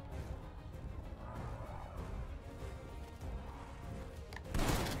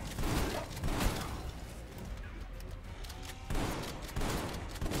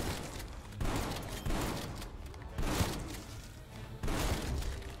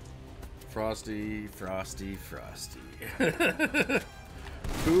 Frosty, Frosty, Frosty.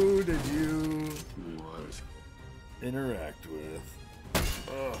 Who did you interact with?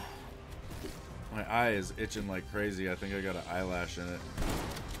 Ugh. My eye is itching like crazy. I think I got an eyelash in it.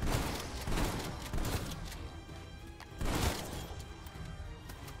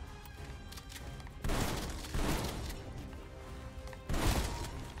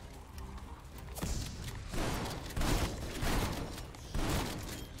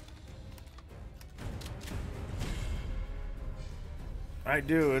 I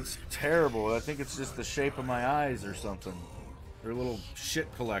do. It's terrible. I think it's just the shape of my eyes or something. They're little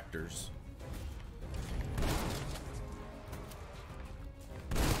shit collectors.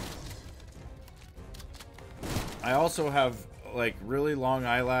 I also have like really long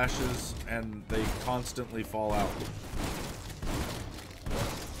eyelashes and they constantly fall out.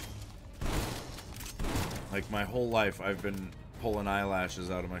 Like my whole life I've been pulling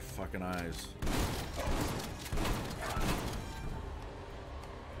eyelashes out of my fucking eyes.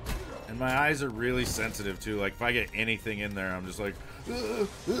 And my eyes are really sensitive too. Like if I get anything in there, I'm just like,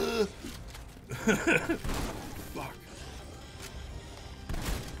 fuck.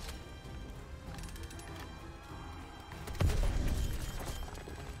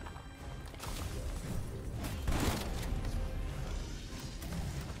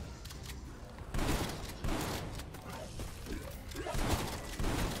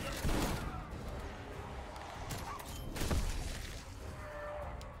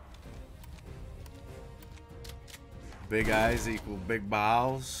 Big eyes equal big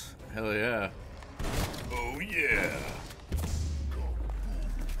balls. Hell yeah. Oh yeah.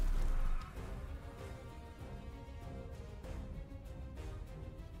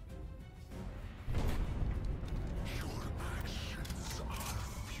 Your actions are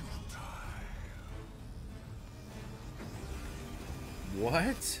futile.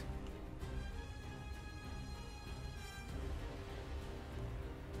 What?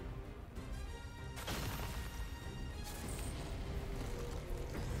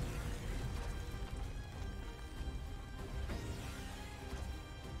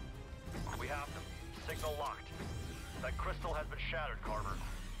 Signal locked. That crystal has been shattered, Carver.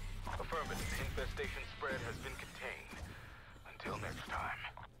 Affirmative. Infestation spread has been contained. Until next time.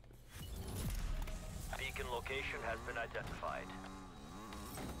 Beacon location has been identified.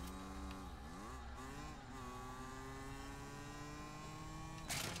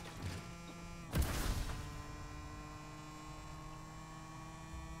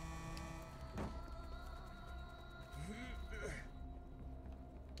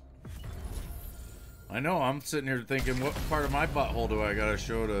 I know, I'm sitting here thinking, what part of my butthole do I gotta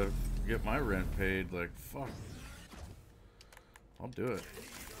show to get my rent paid? Like, fuck. I'll do it.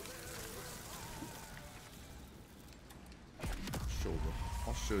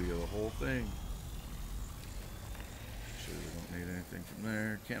 I'll show you the whole thing. Sure you don't need anything from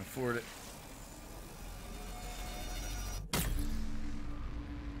there. Can't afford it.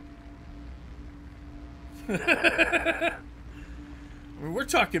 I mean, we're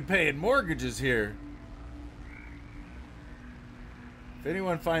talking paying mortgages here. If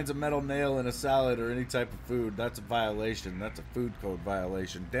anyone finds a metal nail in a salad or any type of food, that's a violation. That's a food code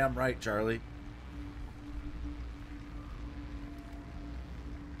violation. Damn right, Charlie.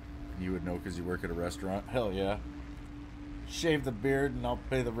 You would know because you work at a restaurant? Hell yeah. Shave the beard and I'll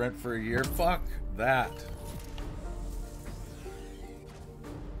pay the rent for a year. Fuck that.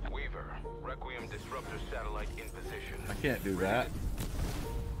 Weaver, Requiem disruptor satellite in position. I can't do that.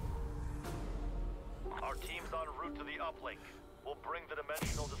 Our team's en route to the uplink. We'll bring the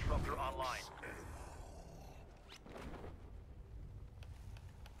dimensional disruptor online.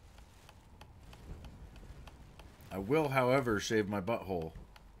 I will, however, shave my butthole.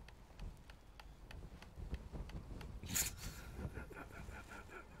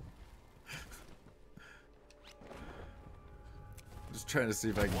 Just trying to see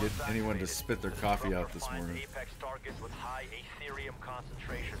if I can get anyone to spit their coffee out this morning. Apex targets with high Aetherium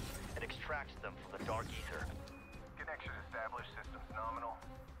concentrations and extracts them from the dark ether. Connection established. Systems nominal.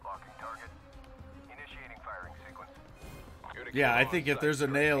 Locking target. Initiating firing sequence. Yeah, I think if there's a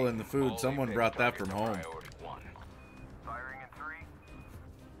nail in the food, someone brought that from home. Firing in 3,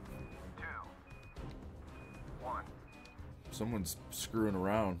 2, 1. Someone's screwing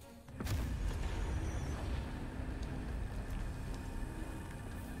around.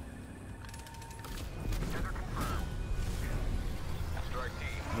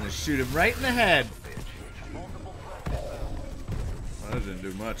 I'm gonna shoot him right in the head. Well, that didn't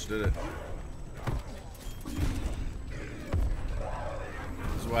do much, did it?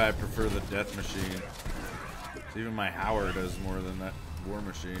 This is why I prefer the death machine. Even my Howard does more than that war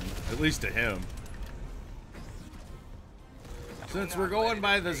machine. At least to him. Since we're going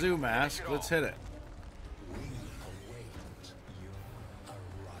by the zoo mask, let's hit it.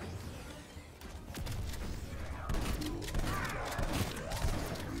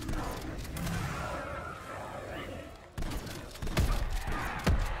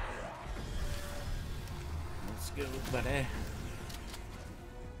 Let's go, buddy.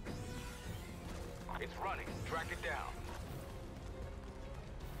 It's running. Track it down.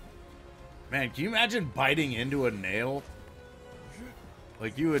 Man, can you imagine biting into a nail?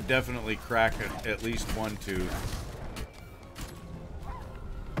 Like, you would definitely crack at least one tooth.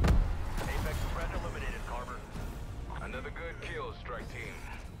 Apex threat eliminated, Carver. Another good kill, strike team.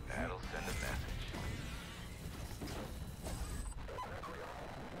 That'll send a message.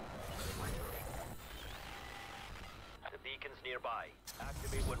 The beacon's nearby.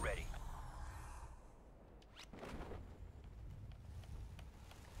 Activate when ready.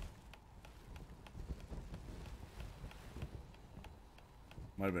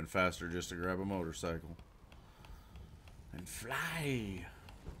 Might have been faster just to grab a motorcycle and fly.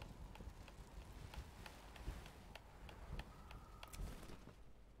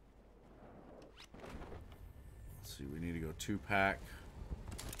 Let's see, we need to go 2-pack.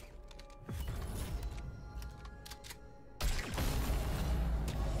 Do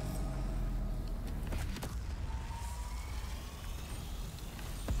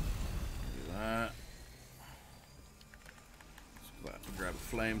that. Grab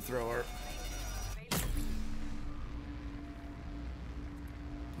a flamethrower.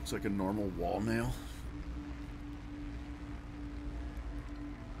 Looks like a normal wall nail.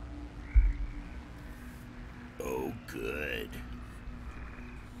 Oh, good.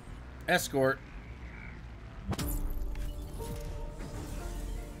 Escort.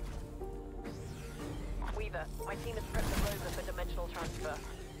 Weaver, my team has prepped the rover for dimensional transfer.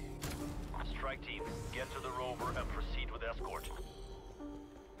 Strike team, get to the rover and proceed with escort.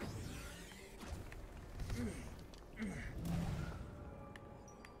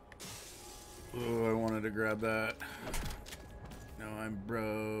 Oh, I wanted to grab that. No, I'm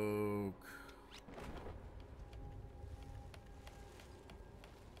broke.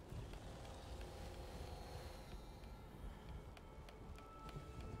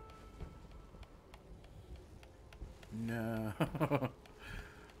 No.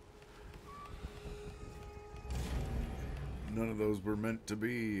 None of those were meant to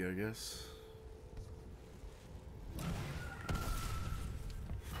be, I guess.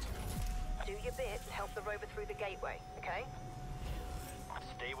 Do your bit to help the rover through the gateway, okay?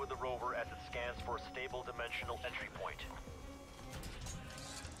 Stay with the rover as it scans for a stable dimensional entry point.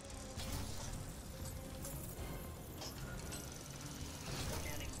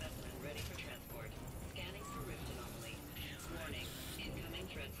 Scanning specimen ready for transport. Scanning for rift anomaly. Warning, incoming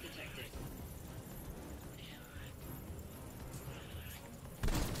threats detected.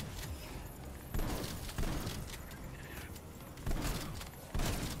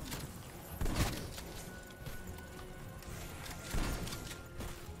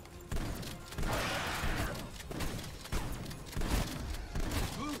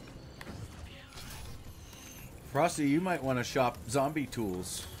 Frosty, you might want to shop zombie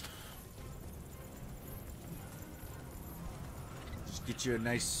tools. Just get you a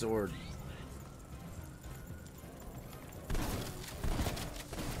nice sword.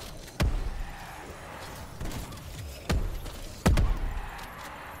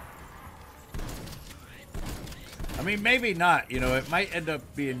 I mean, maybe not. You know, it might end up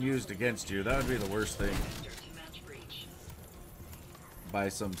being used against you. That would be the worst thing. Buy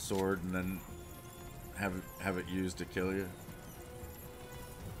some sword and then have it used to kill you.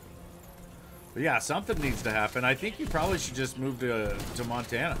 But yeah, something needs to happen. I think you probably should just move to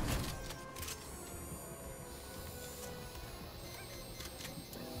Montana.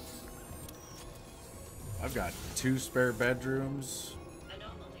 I've got 2 spare bedrooms.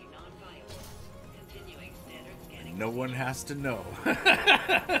 Anomaly non-viable. Continuing standard scanning. No one has to know. Temporal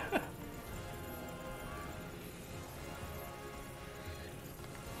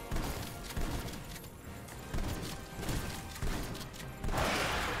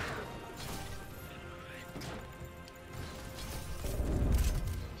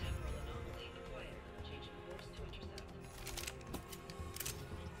anomaly acquired. Changing course to intercept.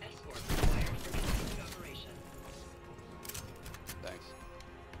 Escort required for continued operation. Thanks.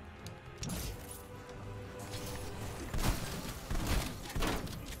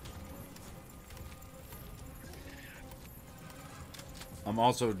 I'm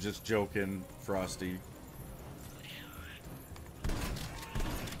also just joking, Frosty. I'm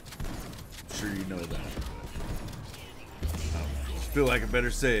sure you know that. I just feel like I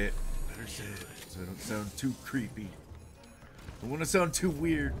better say it. Better say it so I don't sound too creepy. I don't want to sound too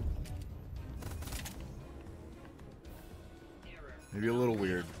weird. Error. Maybe a little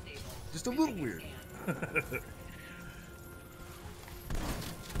weird. Stable. Just a little weird.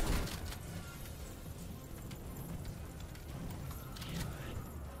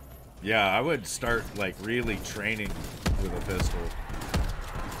 Yeah, I would start like really training with a pistol.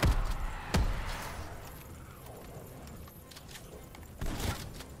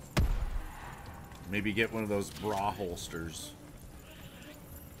 Maybe get one of those bra holsters.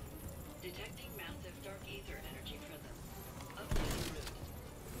 Detecting massive dark ether energy presence. Updating route.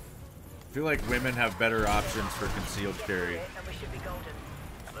 I feel like women have better options for concealed carry. And we should be golden.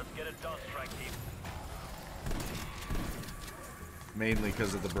 Let's get it done, strike team. Mainly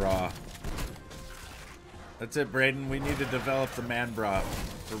because of the bra. That's it, Braden. We need to develop the man bra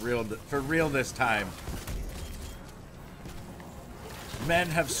for real this time. Men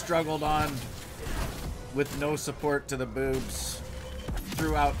have struggled on with no support to the boobs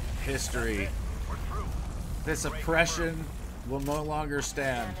throughout history. This oppression will no longer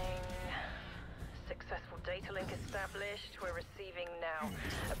stand. Successful data link established. We're receiving now.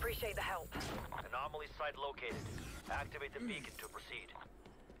 Appreciate the help. Anomaly site located. Activate the beacon to proceed.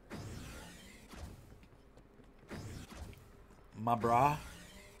 My bra?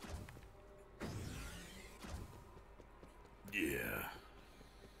 Yeah.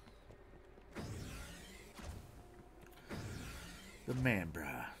 The man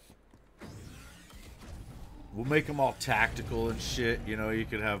bra. We'll make them all tactical and shit. You know, you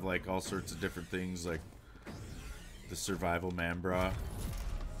could have like all sorts of different things, like the survival man bra.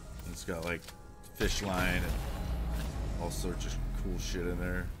 It's got like fish line and all sorts of cool shit in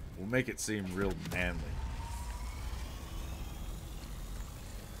there. We'll make it seem real manly.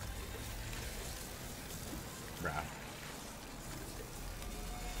 Bra.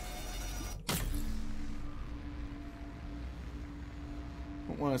 I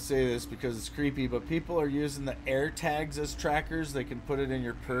don't want to say this because it's creepy, but people are using the air tags as trackers. They can put it in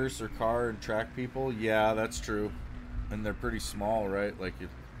your purse or car and track people. Yeah, that's true. And they're pretty small, right? Like it'd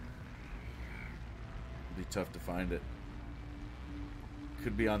be tough to find it.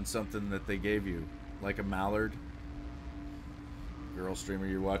 Could be on something that they gave you, like a mallard. Girl streamer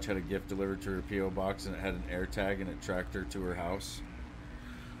you watch had a gift delivered to her P.O. box and it had an air tag and it tracked her to her house.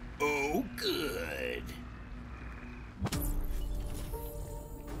 Oh, good.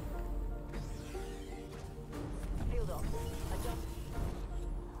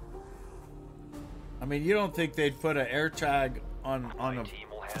 I mean, you don't think they'd put an air tag on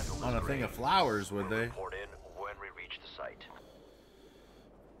a thing of flowers, would they? Report in when we reach the site.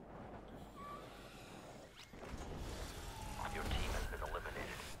 Your team has been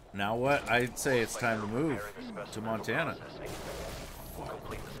eliminated. Now what? I'd say it's time to move to Montana.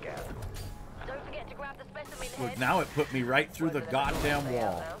 Complete the scan. Don't forget to grab the specimen Look, head. now it put me right through the goddamn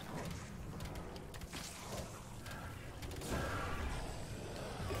wall.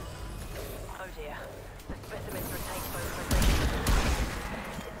 Oh dear. The specimen's retained photographs.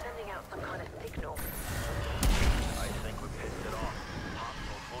 It's sending out some kind of signal. I think we pissed it off.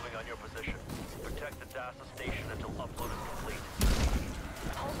 Hostiles moving on your position. Protect the DASA station until upload is complete.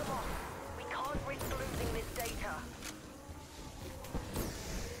 Hold them off. We can't risk losing this data.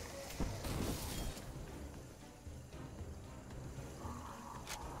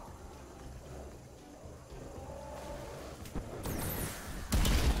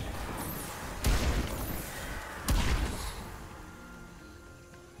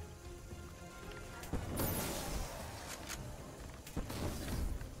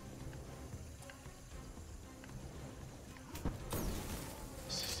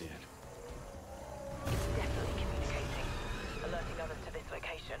 Definitely communicating. Alerting others to this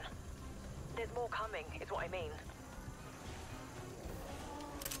location. There's more coming, is what I mean.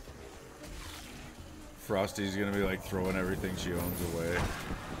 Frosty's gonna be like throwing everything she owns away.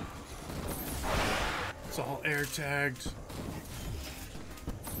 It's all air tagged.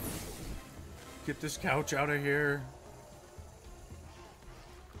 Get this couch out of here.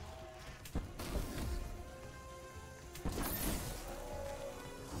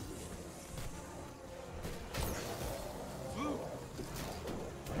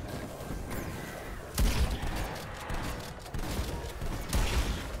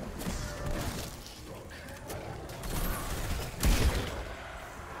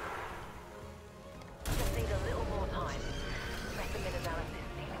 Just need a little more time. Specimen analysis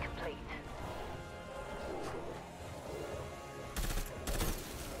seems complete.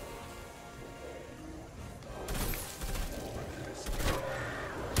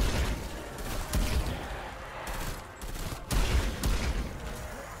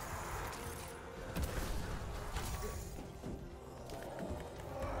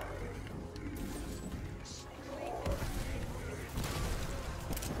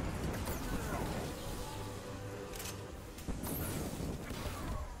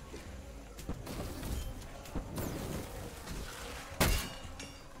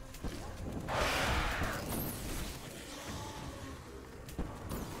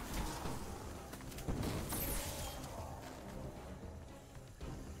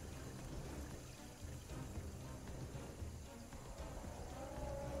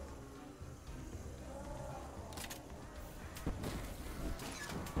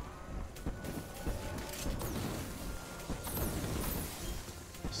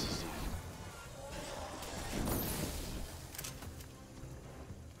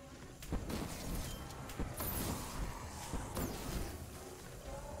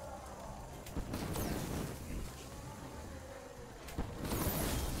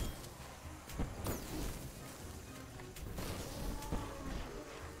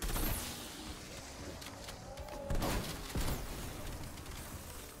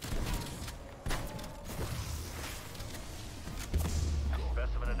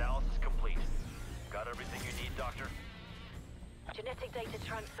 Specimen analysis complete. Got everything you need, Doctor? Genetic data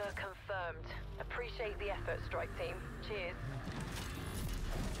transfer confirmed. Appreciate the effort, strike team. Cheers.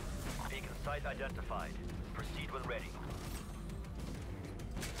 Beacon site identified. Proceed when ready.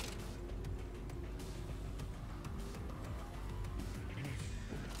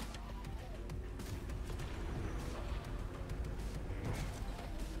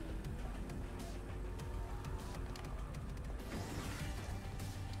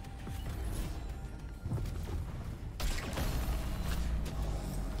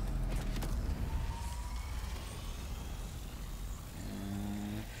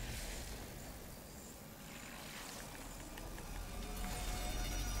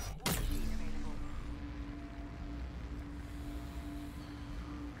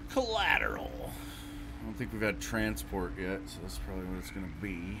 Collateral. I don't think we've had transport yet, so that's probably what it's gonna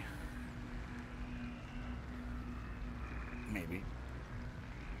be. Maybe.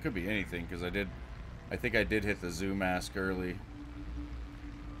 Could be anything, because I think I did hit the zoo mask early.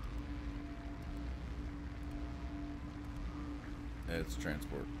 Yeah, it's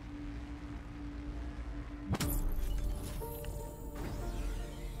transport.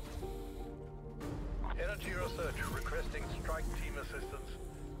 Energy research requesting strike team assistance.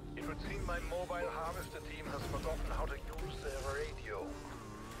 It would seem my mobile harvester team has forgotten how to use their radio.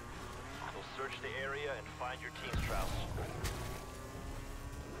 We'll search the area and find your team, Strauss.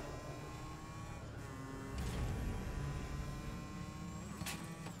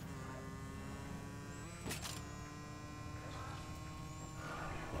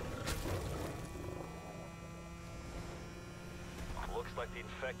 Looks like the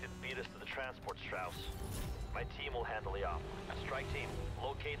infected beat us to the transport, Strauss. My team will handle the op. Strike team,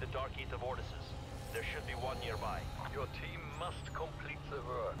 locate the Dark Ether vortices. There should be one nearby. Your team must complete the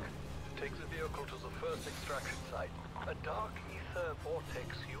work. Take the vehicle to the first extraction site. A dark ether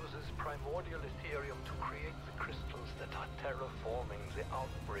vortex uses primordial Ethereum to create the crystals that are terraforming the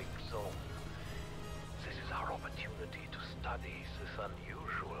Outbreak zone. This is our opportunity to study this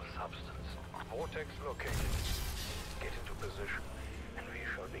unusual substance. Vortex located. Get into position, and we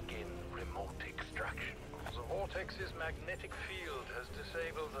shall begin remote extraction. The vortex's magnetic field has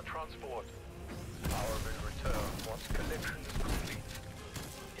disabled the transport. Power will return once collection is complete.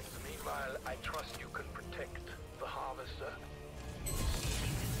 In the meanwhile, I trust you can protect the harvester.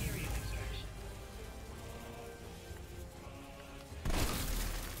 Ethereum extraction.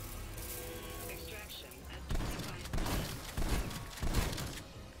 Extraction at 25%.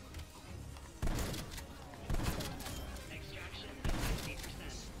 Extraction at 50%.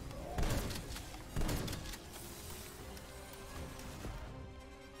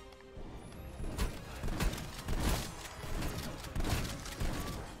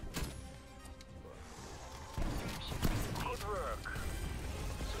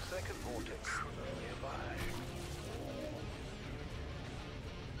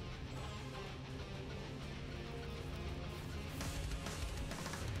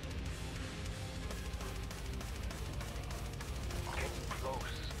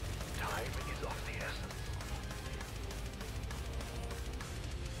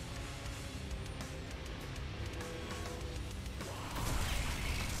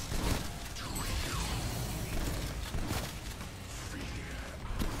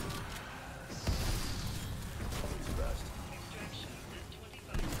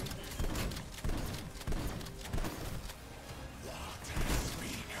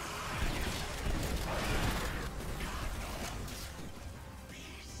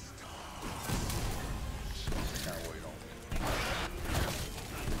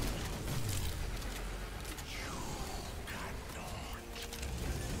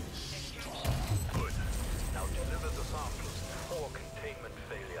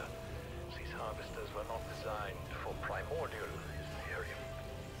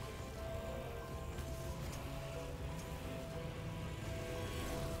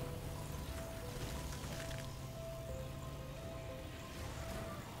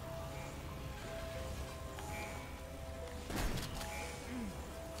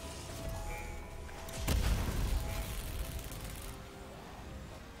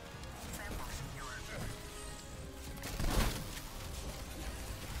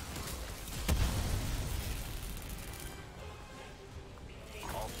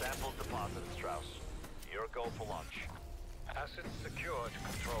 for launch. Assets secured,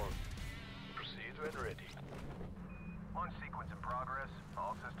 Control. Proceed when ready. Launch sequence in progress.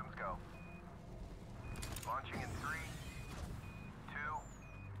 All systems go. Launching in 3,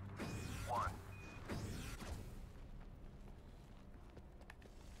 2, 1.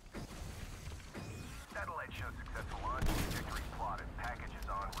 Satellite shows successful launch. Trajectory plotted. Package is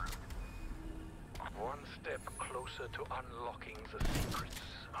en route. One step closer to unlocking the secrets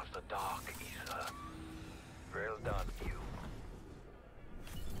of the Dark Ether. Well done, you.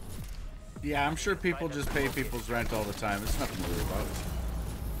 Yeah, I'm sure people just pay people's rent all the time. It's nothing to worry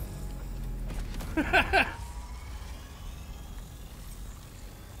about.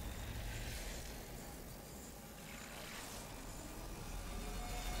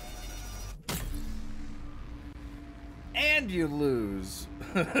 And you lose.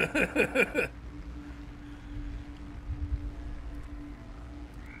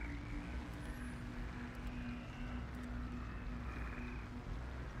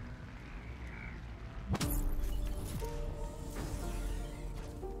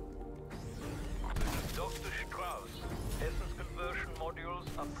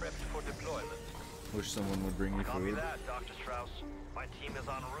 Wish someone would bring me Copy food. that, Dr. Strauss. My team is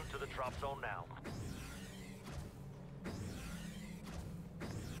en route to the drop zone now.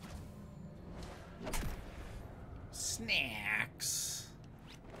 Snacks.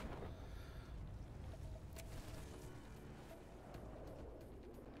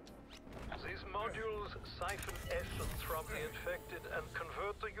 These modules siphon essence from the infected and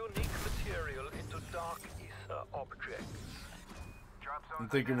convert the unique material into Dark Ether objects. Drop I'm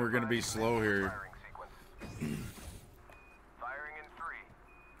zones thinking we're gonna be identified. slow here. Firing sequence. Firing in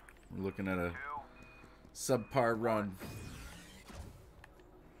 3, We're looking at a 2, subpar run.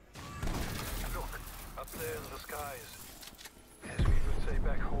 Look, up there in the skies. As we would say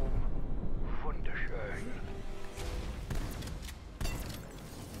back home, wunderschön.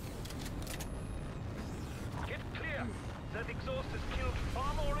 Get clear! That exhaust has killed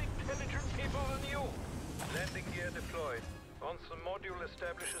far more intelligent people than you. Landing gear deployed. Once the module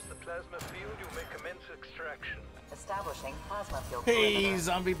establishes the plasma field, you may commence extraction. Establishing plasma field Hey, perimeter.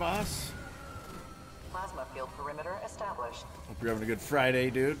 zombie boss. Plasma field perimeter established. Hope you're having a good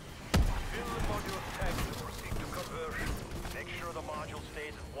Friday, dude. Fill the module tank to proceed to conversion. Make sure the module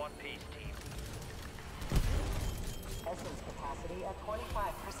stays in one piece, team. Essence capacity at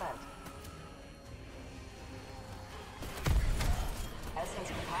 25%. Essence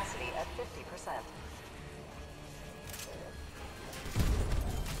capacity at 50%.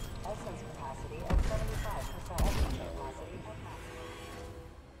 Essence capacity at 75%. Essence capacity at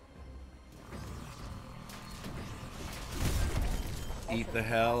maximum. Eat the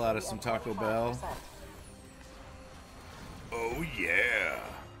hell out of some Taco Bell. 25%. Oh yeah.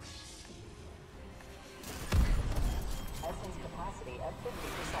 Essence capacity at 50%.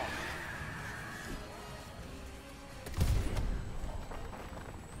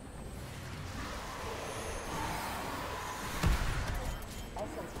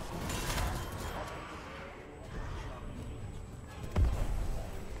 Essence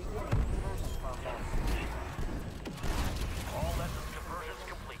beginning conversion process. All essence conversions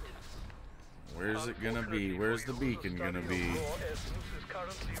complete. Where's it gonna be? Where's the beacon gonna be?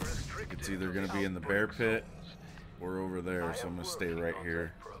 It's either gonna be in the bear pit or over there, so I'm gonna stay right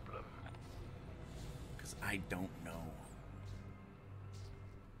here. Because I don't know.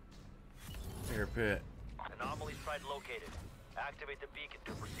 Bear pit. Anomaly site located. Activate the beacon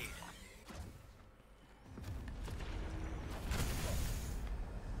to proceed.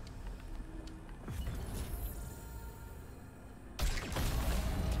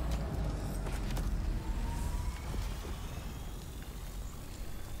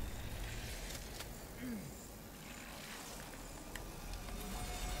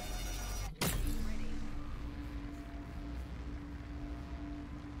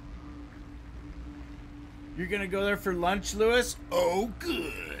 You're gonna go there for lunch, Lewis? Oh,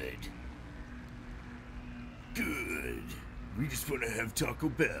 good. Good. We just want to have Taco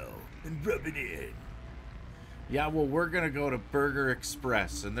Bell and rub it in. Yeah, well, we're gonna go to Burger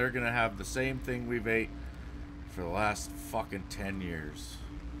Express, and they're gonna have the same thing we've ate for the last fucking 10 years.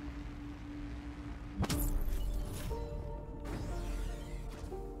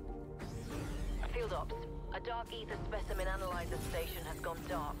 Field ops. A dark ether specimen analyzer station has gone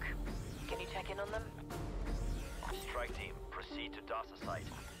dark. Can you check in on them? Strike team, proceed to DASA site.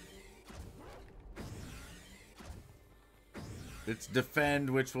 It's defend,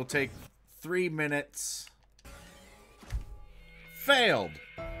 which will take 3 minutes. Failed.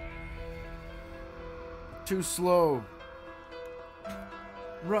 Too slow.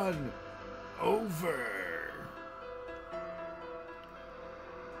 Run. Over.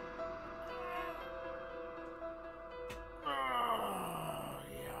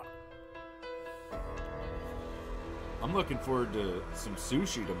 I'm looking forward to some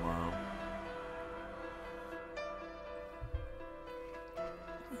sushi tomorrow.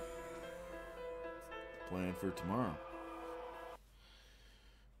 Plan for tomorrow.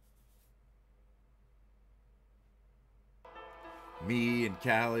 Me and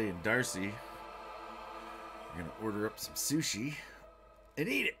Callie and Darcy are gonna order up some sushi and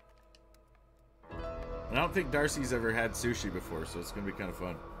eat it. And I don't think Darcy's ever had sushi before, so it's gonna be kind of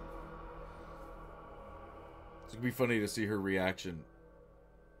fun. It's gonna be funny to see her reaction.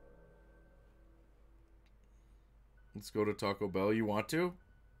 Let's go to Taco Bell. You want to?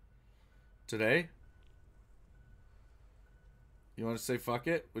 Today? You want to say fuck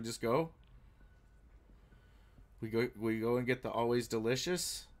it? We just go? We go and get the Always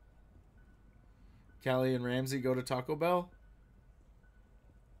Delicious? Callie and Ramsey go to Taco Bell?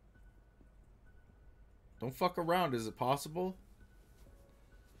 Don't fuck around. Is it possible?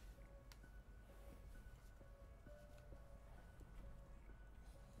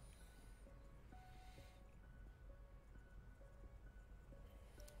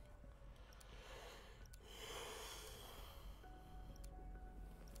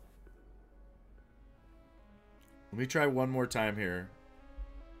 Let me try one more time here.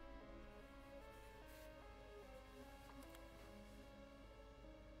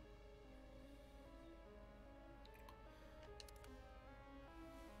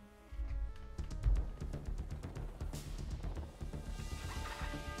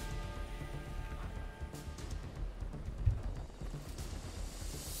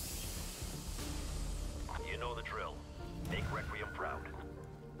 You know the drill. Make Requiem proud.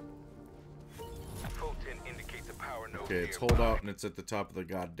 Photon indicates a power node. Okay, it's hold out and it's at the top of the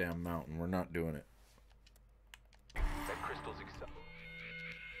goddamn mountain. We're not doing it. That crystal's exciting.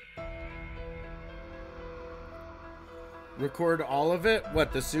 Record all of it?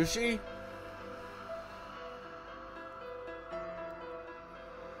 What, the sushi?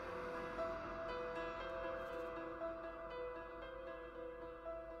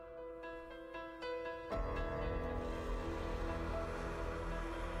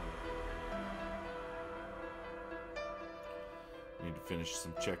 Need to finish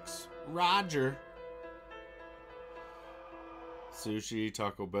some checks. Roger. Sushi,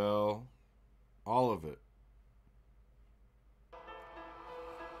 Taco Bell, all of it.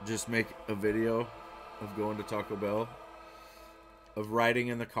 Just make a video of going to Taco Bell, of riding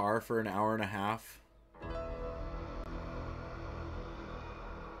in the car for an hour and a half.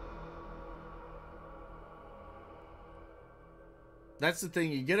 That's the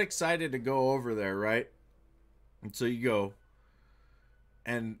thing, you get excited to go over there, right? And so you go.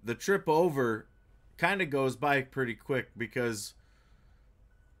 And the trip over kind of goes by pretty quick because,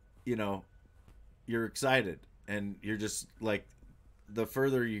 you know, you're excited. And you're just like, the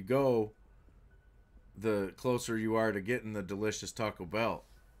further you go, the closer you are to getting the delicious Taco Bell.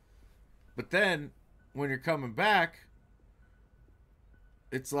 But then, when you're coming back,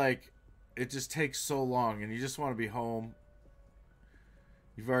 it's like, it just takes so long. And you just want to be home.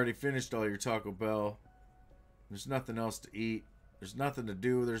 You've already finished all your Taco Bell. There's nothing else to eat. There's nothing to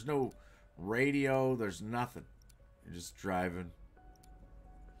do. There's no radio. There's nothing. You're just driving.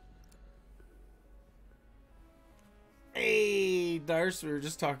 Hey, Darce, we were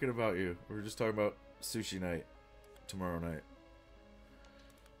just talking about you. We were just talking about sushi night tomorrow night.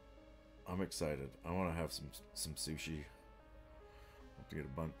 I'm excited. I want to have some sushi. I have to get a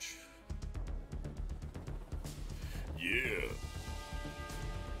bunch. Yeah.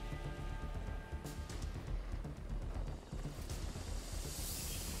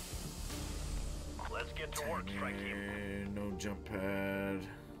 Let's get to work, strike team. No jump pad.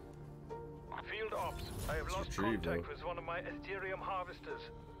 Field Ops, I have lost Retrieve, contact though. with one of my Ethereum harvesters.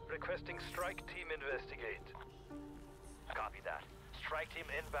 Requesting strike team investigate. Copy that. Strike team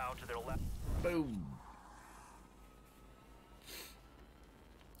inbound to their left. Boom.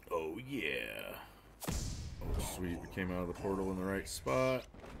 Oh, yeah. Oh, sweet. We came out of the portal in the right spot.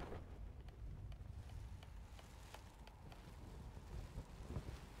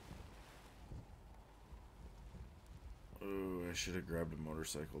 Oh, I should have grabbed a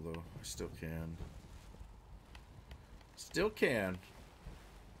motorcycle, though. I still can. Still can.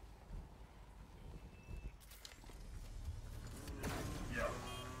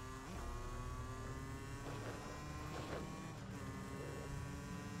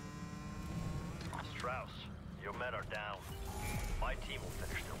 Strauss, your men are down. My team will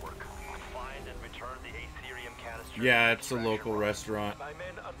finish their work. Find and return the Aetherium canister. Yeah, it's a local restaurant. My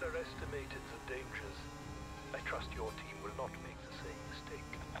men underestimated the dangers. I trust your team will not make the same mistake.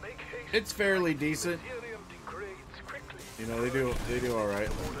 Make haste. It's fairly decent. Ethereum degrades quickly. You know, they do all right.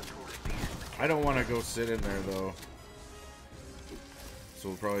 I don't want to go sit in there though. so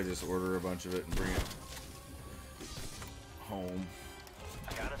we'll probably just order a bunch of it and bring it home.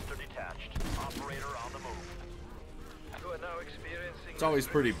 Canister detached. Operator on the move. You are now experiencing... It's always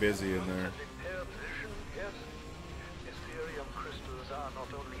pretty busy in there. Impaired vision, yes. Ethereum crystals are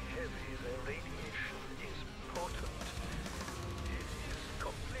not only heavy, their radiation is potent. It is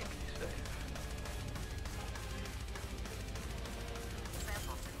completely safe.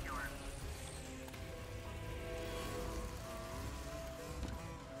 Sample secure.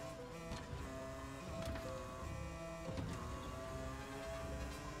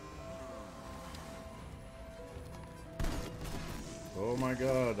 Oh my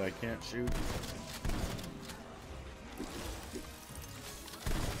god, I can't shoot.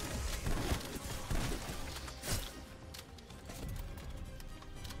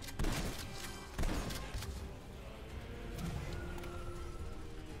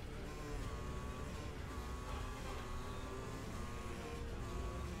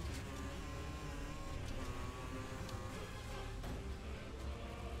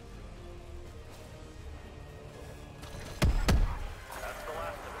 That's the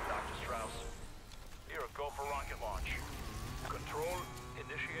last of it, Dr. Strauss. Here, go for rocket launch. Control,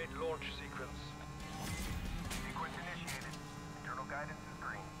 initiate launch sequence. Sequence initiated. Internal guidance is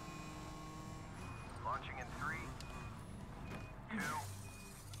green. Launching in 3, 2,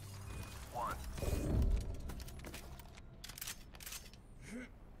 1.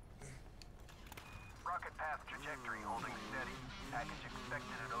 Rocket path trajectory holding steady. Package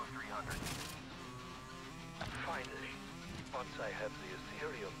expected at 0300. Finally, once I have the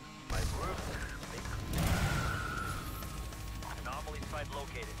Ethereum, my work makes... Anomaly site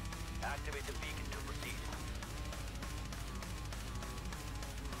located. Activate the beacon to proceed.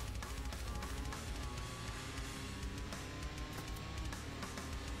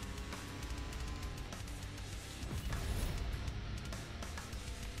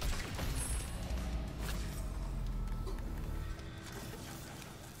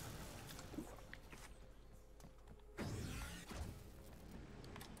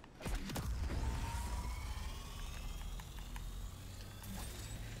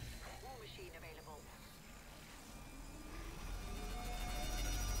 War machine available.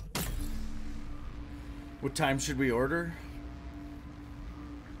 What time should we order?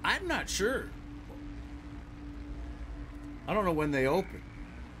 I'm not sure. I don't know when they open.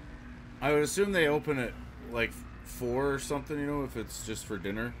 I would assume they open at like 4 or something, you know, if it's just for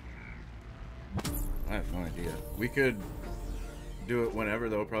dinner. I have no idea. We could do it whenever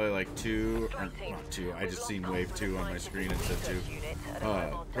though, probably like 2 or not 2. I just seen wave 2 on my screen instead 2.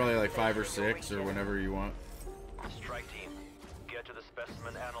 Probably like 5 or 6 or whenever you want. Strike team, get to the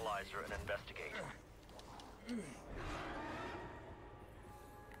specimen analyzer and investigate.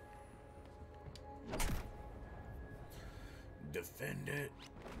 Defend it.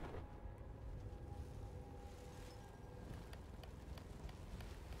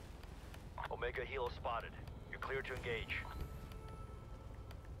 Omega Helo spotted. You're clear to engage.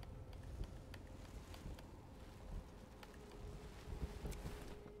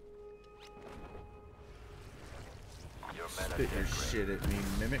 Your men Spit have your did great. shit at me,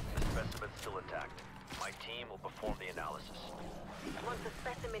 mimic. The specimen's still intact. My team will perform the analysis. Once the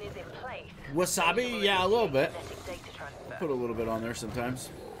specimen is in place... Wasabi? Yeah, a little bit. Genetic data transfer. Put a little bit on there sometimes.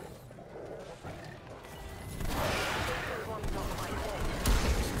 Those ones not quite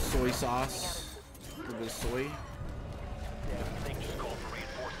dead. Soy sauce. A little bit of soy. Everything just call for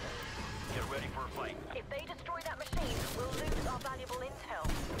reinforcements. Get ready for a fight. If they destroy that machine, we'll lose our valuable intel.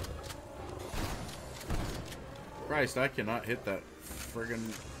 Christ, I cannot hit that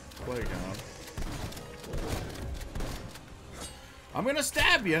friggin' playground. I'm gonna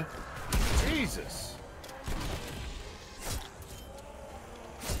stab you. Jesus.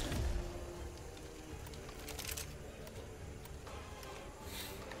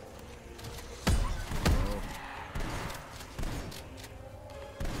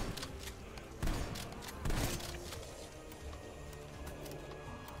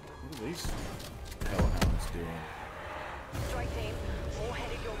 What are these hellhounds doing? Strike team, more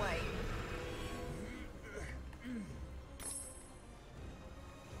headed your way.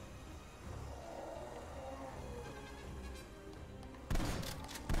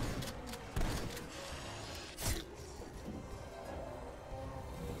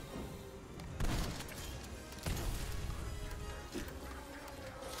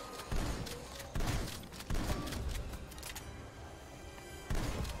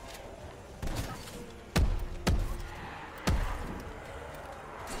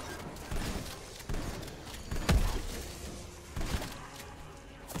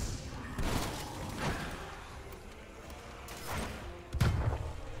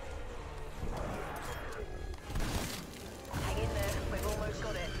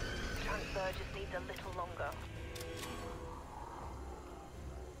 a little longer.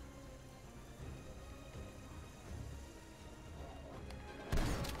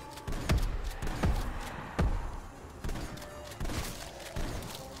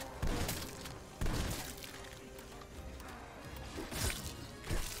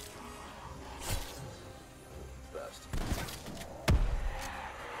 Best.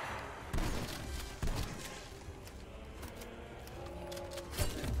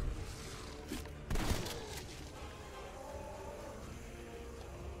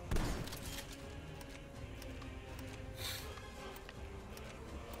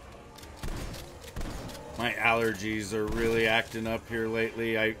 My allergies are really acting up here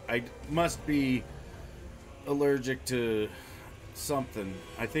lately. I must be allergic to something.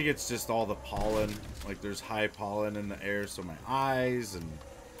 I think it's just all the pollen. Like there's high pollen in the air, so my eyes and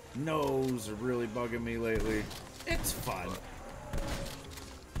nose are really bugging me lately. It's fun.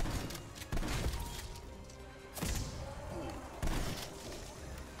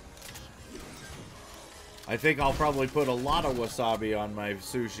 I think I'll probably put a lot of wasabi on my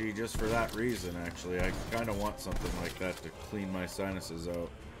sushi just for that reason, actually. I kind of want something like that to clean my sinuses out.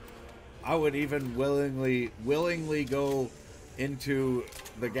 I would even willingly go into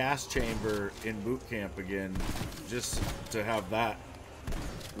the gas chamber in boot camp again just to have that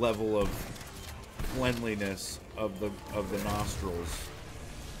level of cleanliness of the nostrils.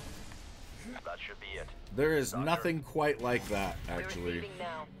 That should be it. There is nothing quite like that, We're actually. receiving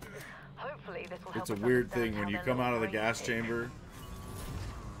now. Hopefully this will help It's a us weird understand thing when how you their come little out of the brains gas tick. chamber.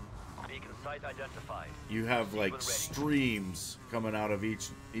 Beacon site identified. You have like Ready. streams coming out of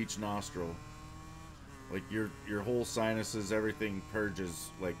each nostril. Like your whole sinuses, everything purges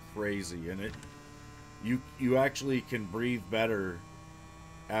like crazy, and you actually can breathe better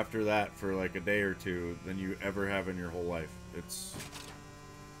after that for like a day or two than you ever have in your whole life. It's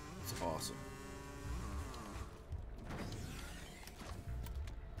awesome.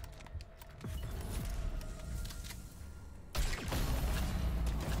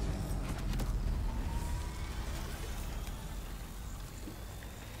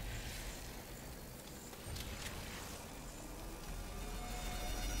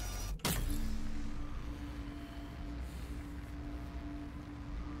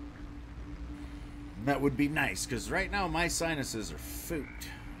 That would be nice, because right now my sinuses are fooked.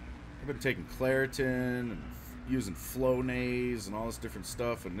 I've been taking Claritin and using Flonase and all this different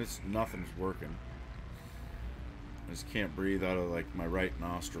stuff, and nothing's working. I just can't breathe out of like my right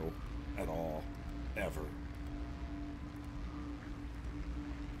nostril at all, ever.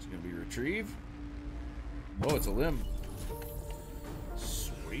 It's gonna be retrieve. Oh, it's a limb.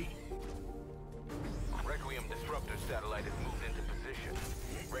 Sweet. Requiem disruptor satellite has moved into position,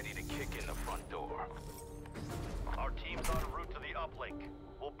 ready to kick in the front door. Our team's en route to the uplink.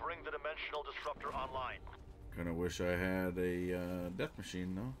 We'll bring the dimensional disruptor online. Kind of wish I had a death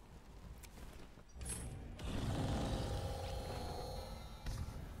machine though.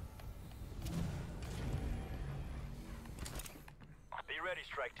 Be ready,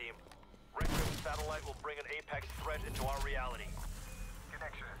 strike team. Requiem satellite will bring an apex threat into our reality.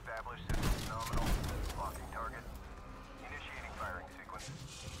 Connection established. Systems nominal. Locking target. Initiating firing sequence.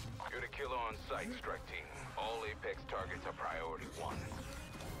 You're the killer on site, strike team. All Apex targets are priority 1.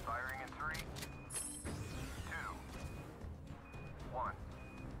 Firing in 3, 2, 1.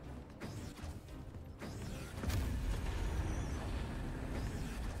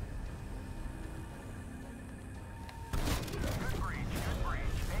 Good breach.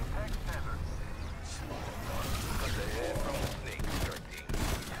 Apex tethered. Cut the head from the snake, strike team.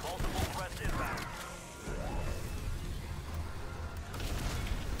 Multiple threats inbound.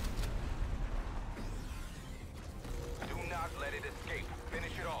 Do not let it escape.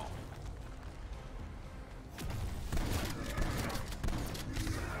 Finish it all.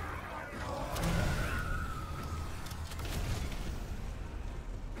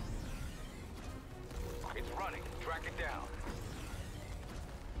 It's running. Track it down.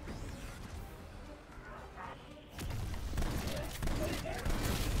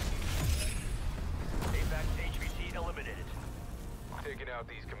 Apex HVT eliminated. Taking out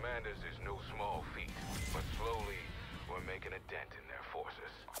these commanders is no small feat, but slowly we're making a dent in their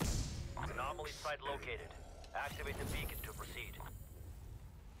forces. Anomaly site located. Activate the beacon to proceed.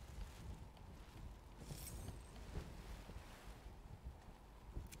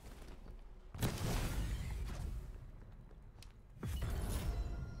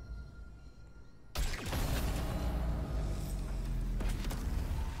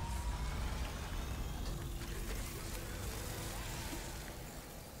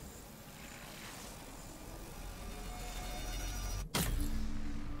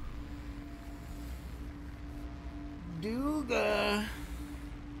 Dooga.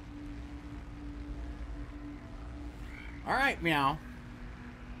 All right, meow.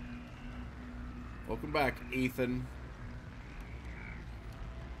 Welcome back, Ethan.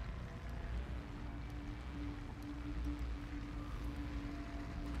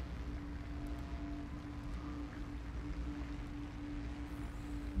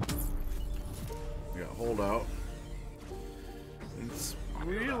 We got holdout. It's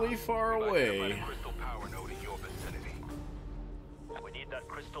really far away. Crystal power node in your vicinity. We need that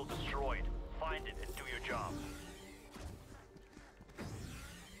crystal destroyed. Find it and do your job.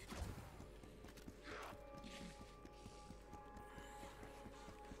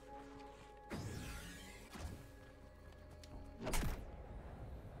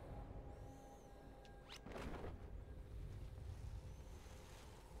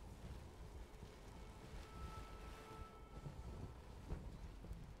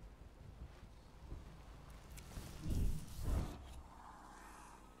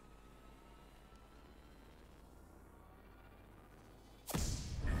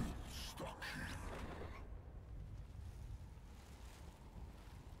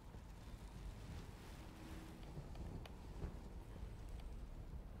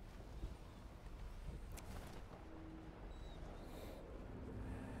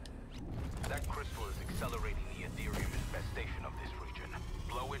 That crystal is accelerating the Ethereum infestation of this region.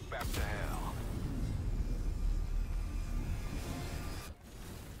 Blow it back to hell.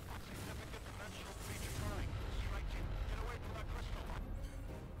 Significant dimensional breach occurring. Striking. Get away from that crystal.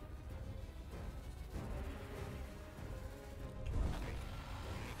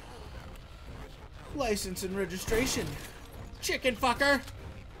 License and registration. Chicken fucker.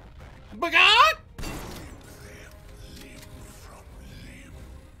 Bagot!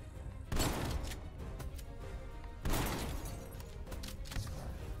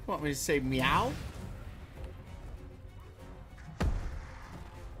 Want me to say meow?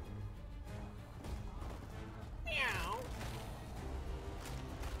 Meow.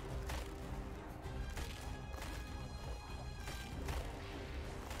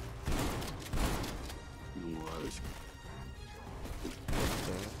 What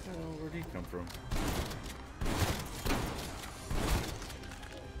the hell? Where'd he come from?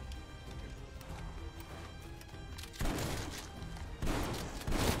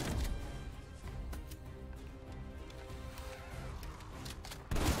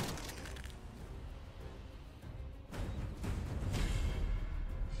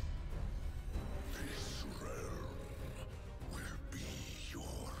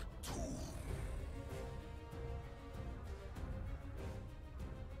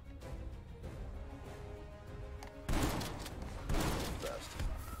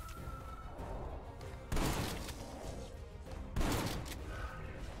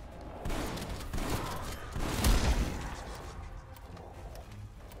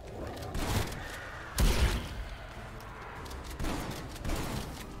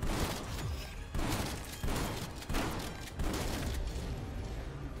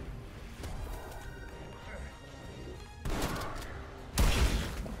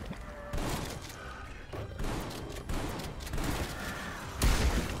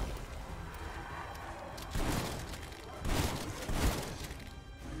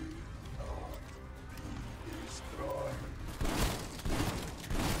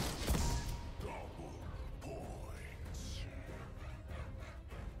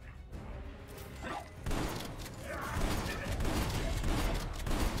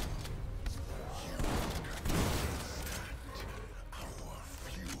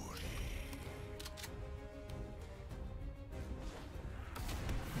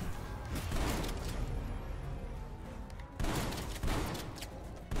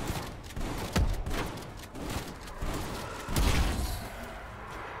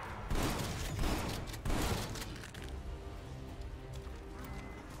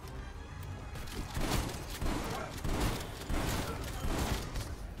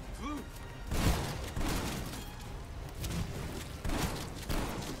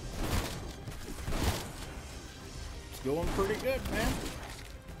 Going pretty good, man.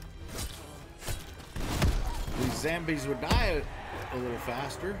 These zombies would die a little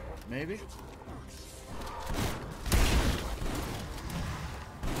faster, maybe. I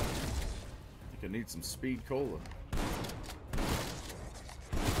think I need some speed cola.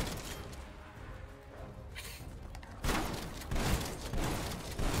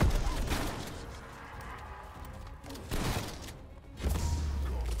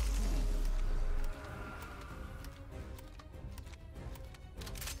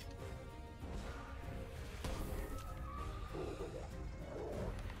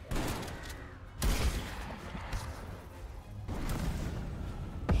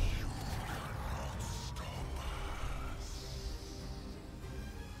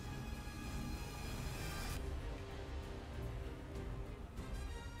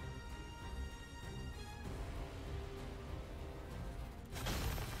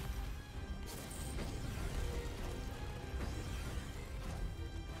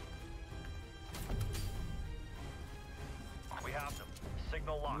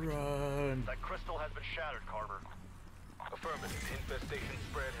 Signal locked. Run. That crystal has been shattered, Carver. Affirmative. Infestation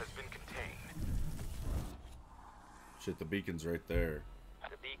spread has been contained. Shit, the beacon's right there.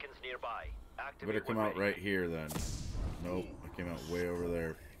 The beacon's nearby. I Activate better come when out ready. right here then. Nope, I came out way over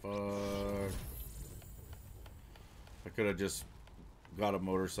there. Fuck. I could have just got a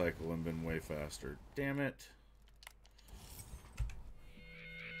motorcycle and been way faster. Damn it.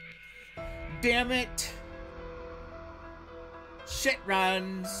 Damn it. Shit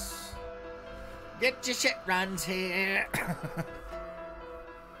runs. Get your shit runs here.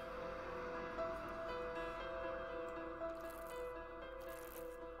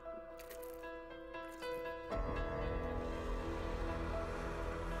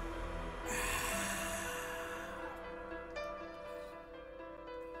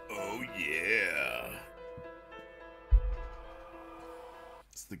 Oh yeah.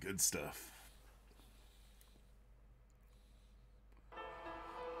 It's the good stuff.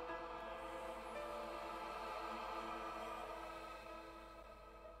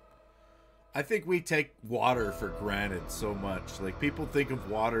 I think we take water for granted so much. Like, people think of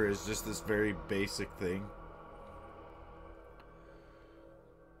water as just this very basic thing.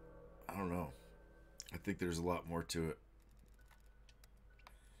 I don't know. I think there's a lot more to it.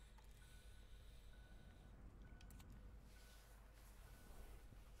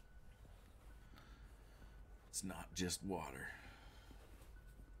 It's not just water.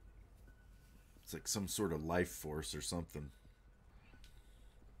 It's like some sort of life force or something.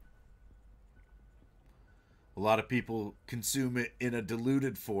 A lot of people consume it in a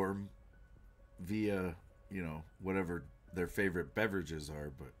diluted form via, you know, whatever their favorite beverages are,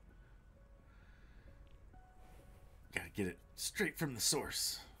 but gotta get it straight from the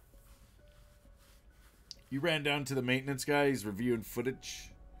source. You ran down to the maintenance guy, he's reviewing footage.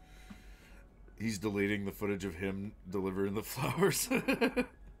 He's deleting the footage of him delivering the flowers. It's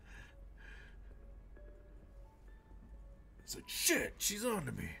like, shit, she's on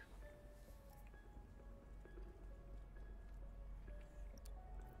to me.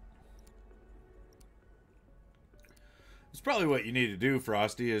 It's probably what you need to do,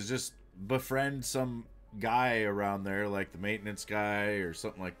 Frosty, is just befriend some guy around there, like the maintenance guy or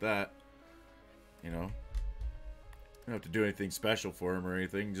something like that. You know? You don't have to do anything special for him or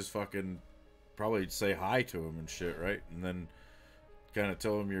anything. Just fucking probably say hi to him and shit, right? And then kind of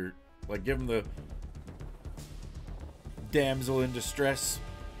tell him you're... Like, give him the damsel in distress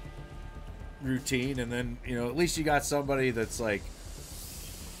routine. And then, you know, at least you got somebody that's, like,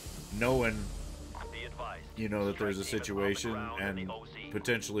 knowing... You know that there's a situation and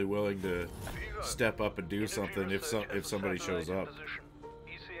potentially willing to step up and do something if somebody shows up.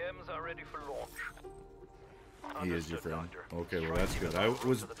 ECMs are ready for launch. He is your friend. Okay, well that's good. I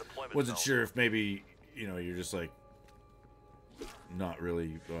wasn't sure if maybe, you know, you're just like not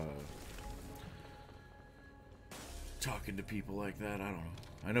really talking to people like that. I don't know.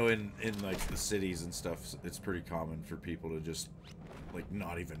 I know in like the cities and stuff, it's pretty common for people to just like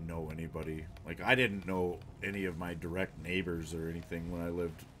not even know anybody. Like, I didn't know any of my direct neighbors or anything when I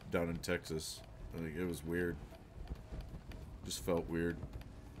lived down in Texas. Like, it was weird. Just felt weird.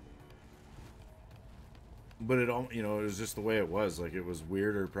 But it all, you know, it was just the way it was. Like, it was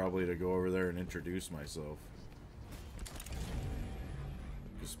weirder probably to go over there and introduce myself.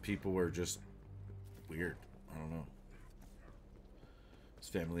 Because people were just weird. I don't know. His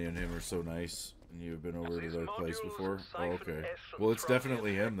family and him are so nice. And you've been over to their place before? Oh, okay. Well, it's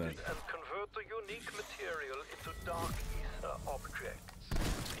definitely him then. And convert the unique material into dark ether objects.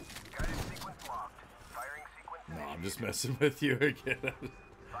 Guided sequence locked. Firing sequence. No, I'm just messing with you again.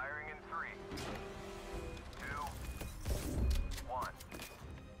 Firing in 3, 2, 1.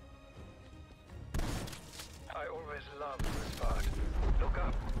 I always loved this part. Look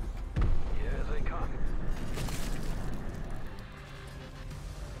up. Here they come.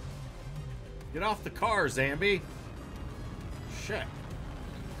 Get off the car, Zambi. Shit.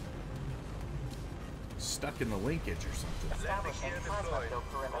 Stuck in the linkage or something. Establishing plasma field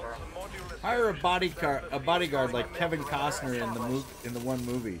perimeter. Hire a bodyguard like Kevin Costner in the one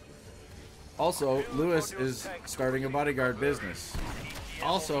movie. Also, Lewis is starting a bodyguard business.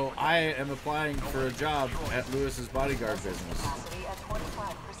 Also, I am applying for a job at Lewis's bodyguard business. Capacity at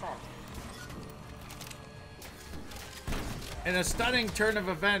 25%. In a stunning turn of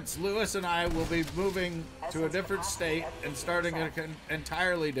events, Lewis and I will be moving to a different state and starting an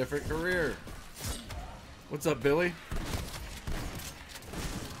entirely different career. What's up, Billy?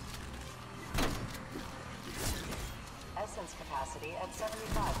 Essence capacity at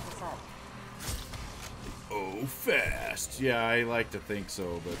 75%. Oh, fast. Yeah, I like to think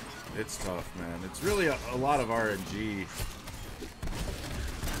so, but it's tough, man. It's really a lot of RNG.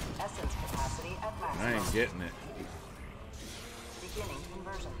 I ain't getting it. Beginning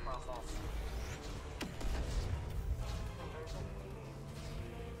conversion process.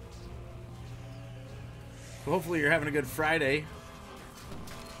 So hopefully you're having a good Friday.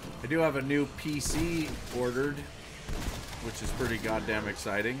 I do have a new PC ordered, which is pretty goddamn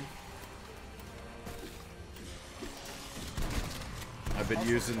exciting. I've been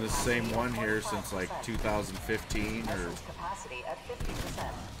using the same one here since like 2015 or Capacity at 50%.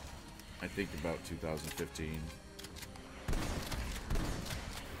 I think about 2015.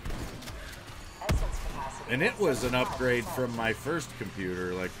 And it was an upgrade from my first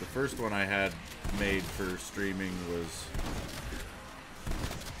computer. Like the first one I had made for streaming was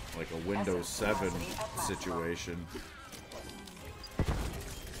like a Windows 7 situation.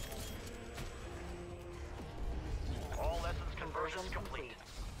 All lessons conversions complete.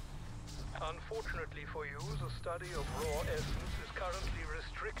 Unfortunately for you, the study of raw essence is currently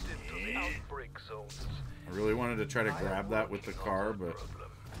restricted to the outbreak zones. I really wanted to try to grab that with the car, but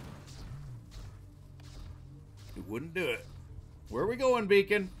it wouldn't do it. Where are we going,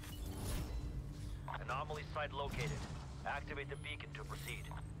 Beacon? Anomaly site located. Activate the beacon to proceed.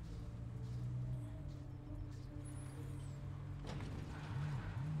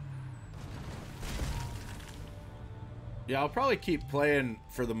 Yeah, I'll probably keep playing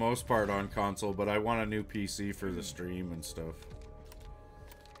for the most part on console, but I want a new PC for the stream and stuff.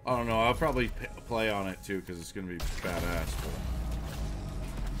 I don't know, I'll probably play on it too, because it's going to be badass. But...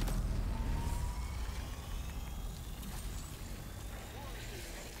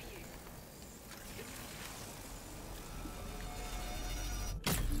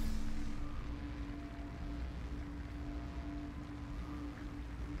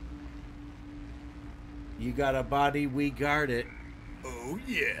 You got a body, we guard it. Oh,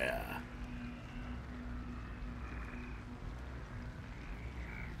 yeah.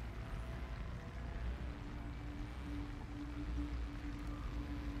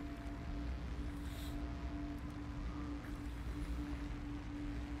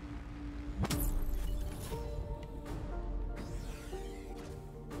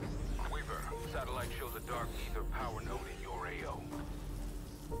 Weaver, satellite shows a dark ether power node in your AO.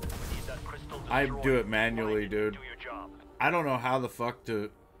 Need that crystal I destroyed. do it manually, Find it and dude. Do your job. I don't know how the fuck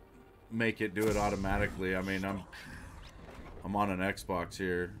to make it do it automatically. I mean, I'm on an Xbox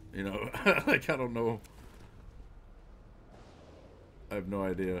here, you know. Like, I don't know. I have no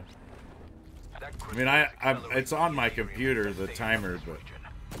idea. I mean, it's on my computer, the timer, but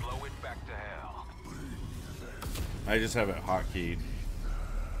Blow it back to hell. I just have it hotkeyed.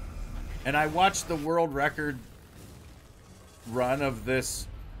 And I watched the world record run of this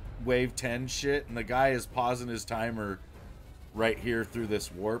Wave 10 shit, and the guy is pausing his timer right here through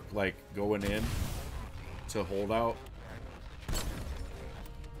this warp, like going in to hold out.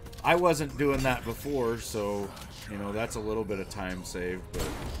 I wasn't doing that before, so, you know, that's a little bit of time saved, but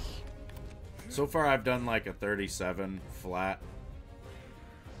so far I've done like a 37 flat.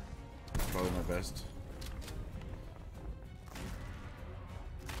 Probably my best.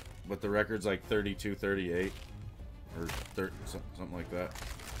 But the record's like 32-38 or something like that.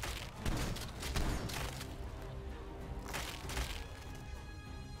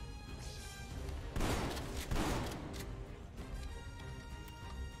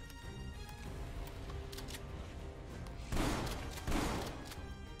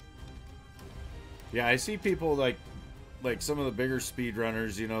 Yeah, I see people like some of the bigger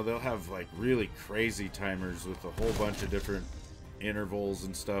speedrunners, you know, they'll have like really crazy timers with a whole bunch of different intervals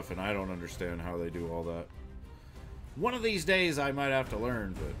and stuff, and I don't understand how they do all that. One of these days I might have to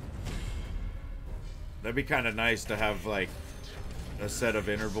learn, but that'd be kind of nice to have like a set of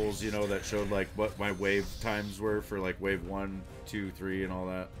intervals, you know, that showed like what my wave times were for like wave 1, 2, 3 and all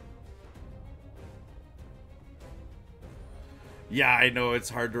that. Yeah, I know it's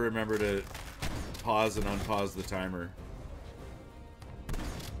hard to remember to pause and unpause the timer.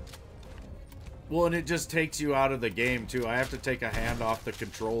 Well, and it just takes you out of the game too. I have to take a hand off the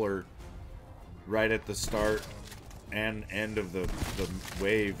controller right at the start and end of the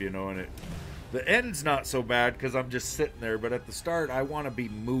wave, you know, and the end's not so bad because I'm just sitting there, but at the start I want to be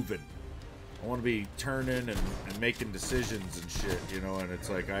moving. I want to be turning and making decisions and shit, you know, and it's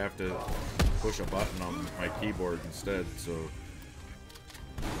like I have to push a button on my keyboard instead, so...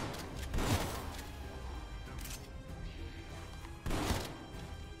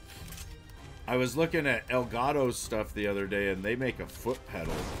 I was looking at Elgato's stuff the other day, and they make a foot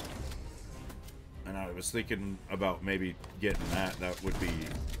pedal. And I was thinking about maybe getting that. That would be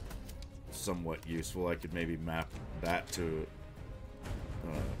somewhat useful. I could maybe map that to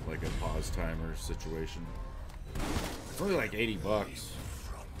like a pause timer situation. It's only like $80.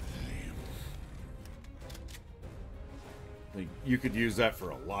 Like, you could use that for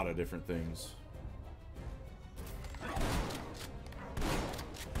a lot of different things.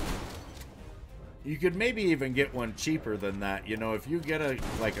 You could maybe even get one cheaper than that. You know, if you get a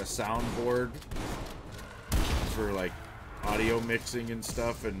soundboard for like audio mixing and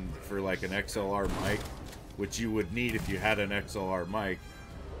stuff, and for like an XLR mic, which you would need if you had an XLR mic,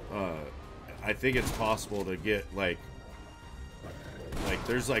 I think it's possible to get like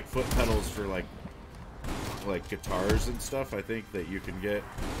there's like foot pedals for like guitars and stuff, I think, that you can get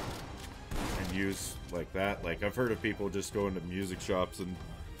and use like that. Like, I've heard of people just going to music shops and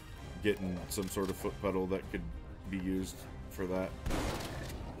getting some sort of foot pedal that could be used for that,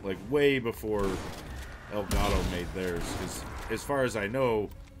 like way before Elgato made theirs, because as far as I know,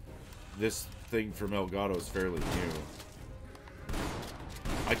 this thing from Elgato is fairly new.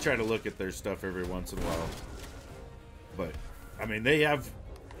 I try to look at their stuff every once in a while, but I mean, they have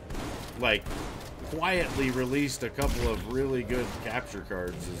like quietly released a couple of really good capture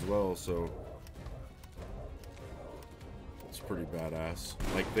cards as well, so it's pretty badass.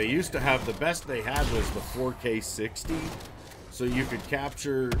 Like, they used to have, the best they had was the 4K 60, so you could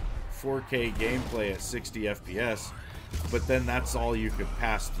capture 4K gameplay at 60 FPS, but then that's all you could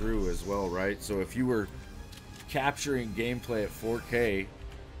pass through as well, right? So if you were capturing gameplay at 4K,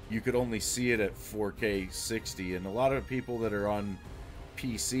 you could only see it at 4K 60, and a lot of people that are on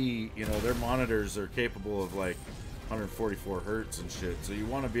PC, you know, their monitors are capable of like 144 hertz and shit, so you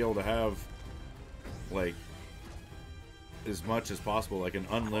want to be able to have like as much as possible, like an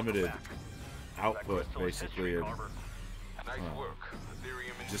unlimited output, basically. And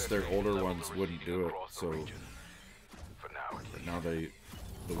just their older ones wouldn't do it, so but now the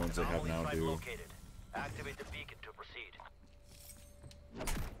ones they have now do. Activate the beacon to proceed.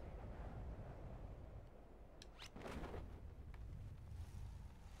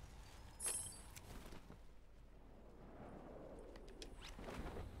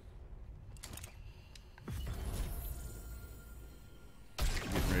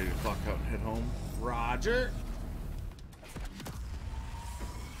 Getting ready to clock out and head home. Roger.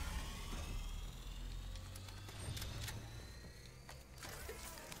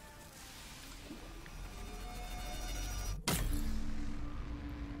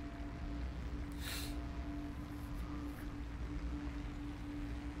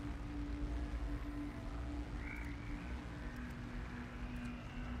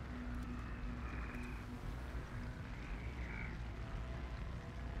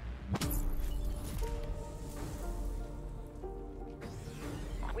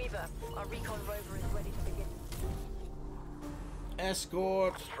 Our recon rover is ready to begin.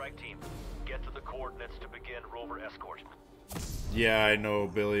 Escort. Strike team, get to the coordinates to begin rover escort. Yeah, I know,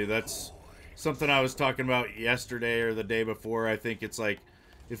 Billy. That's something I was talking about yesterday or the day before. I think it's like,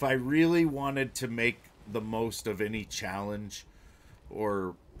 if I really wanted to make the most of any challenge,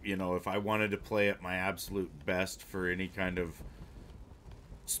 or, you know, if I wanted to play at my absolute best for any kind of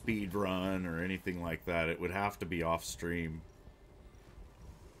speed run or anything like that, it would have to be off stream.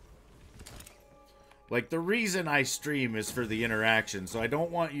 Like, the reason I stream is for the interaction, so I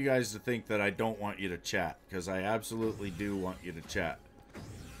don't want you guys to think that I don't want you to chat, because I absolutely do want you to chat.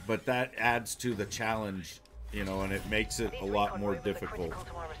 But that adds to the challenge, you know, and it makes it a lot more difficult.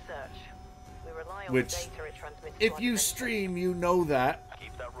 Which, if you stream, you know that,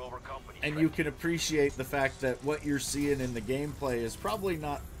 and you can appreciate the fact that what you're seeing in the gameplay is probably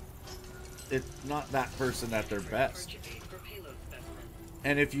not, it's not that person at their best.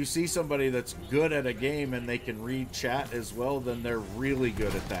 And if you see somebody that's good at a game and they can read chat as well, then they're really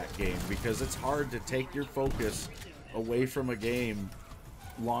good at that game, because it's hard to take your focus away from a game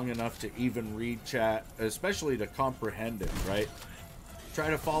long enough to even read chat, especially to comprehend it, right?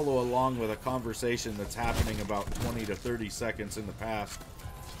 Try to follow along with a conversation that's happening about 20 to 30 seconds in the past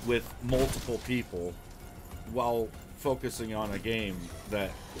with multiple people while focusing on a game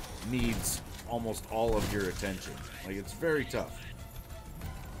that needs almost all of your attention. Like, it's very tough.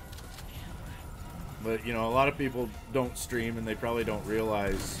 But, you know, a lot of people don't stream, and they probably don't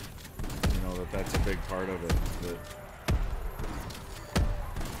realize, you know, that that's a big part of it. That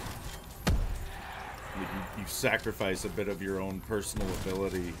you sacrifice a bit of your own personal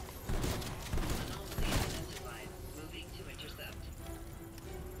ability.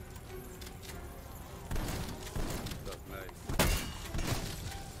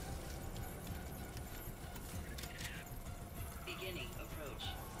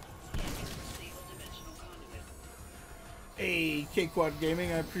 Hey, K-Quad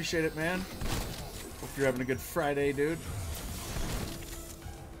Gaming, I appreciate it, man. Hope you're having a good Friday, dude.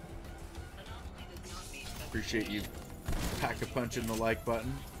 Appreciate you pack-a-punching the like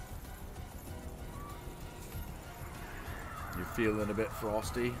button. You're feeling a bit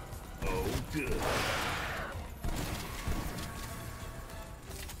frosty? Oh, good.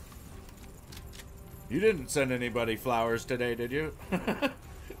 You didn't send anybody flowers today, did you? Anomaly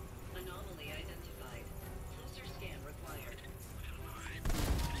identified. Closer scan required.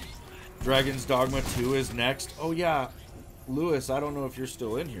 Dragon's Dogma 2 is next. Oh, yeah. Lewis, I don't know if you're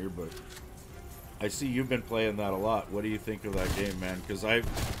still in here, but I see you've been playing that a lot. What do you think of that game, man? Because I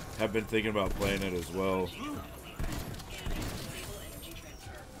have been thinking about playing it as well.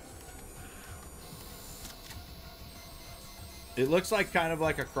 It looks like kind of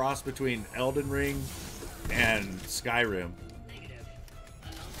like a cross between Elden Ring and Skyrim.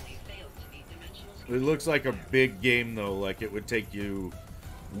 It looks like a big game, though. Like, it would take you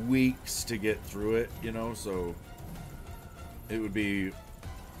weeks to get through it, you know? So it would be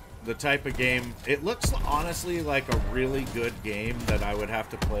the type of game. It looks honestly like a really good game that I would have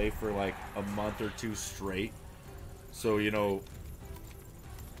to play for like a month or two straight. So, you know,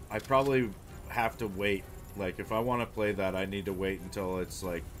 I probably have to wait. Like, if I want to play that, I need to wait until it's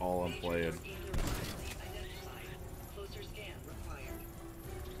like all I'm playing.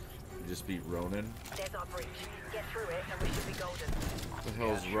 You just beat Ronin. There's our breach. Get through it and we should be golden. What the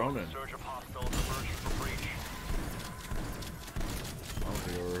hell's Ronin? Surge of hostiles emerging from breach. I don't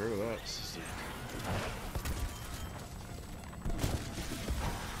think I've ever heard of that.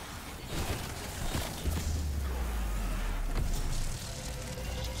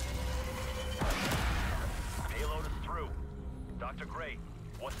 Payload is through. Dr. Gray,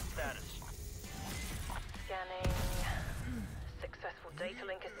 what's the status? Scanning. Successful data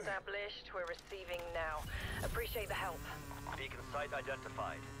link established. We're receiving now. Appreciate the help. Beacon site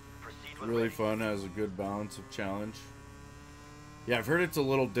identified. Proceed with Really ready. fun, has a good balance of challenge. Yeah, I've heard it's a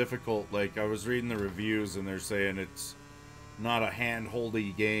little difficult. Like, I was reading the reviews and they're saying it's not a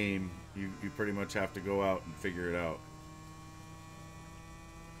hand-holdy game. You pretty much have to go out and figure it out.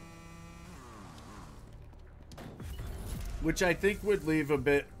 Which I think would leave a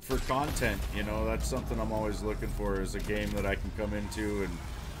bit for content, you know. That's something I'm always looking for, is a game that I can come into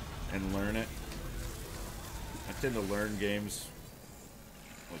and learn it. I tend to learn games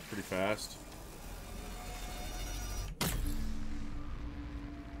like pretty fast.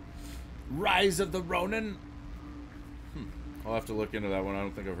 Rise of the Ronin? I'll have to look into that one. I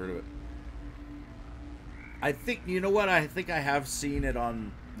don't think I've heard of it. I think, you know what? I think I have seen it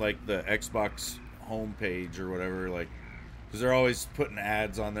on, like, the Xbox homepage or whatever, like, because they're always putting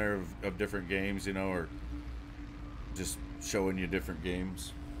ads on there of different games, you know, or just showing you different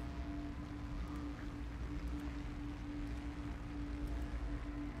games.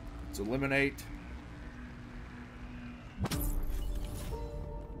 Let's eliminate.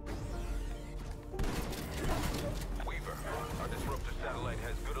 Weaver, our disruptor satellite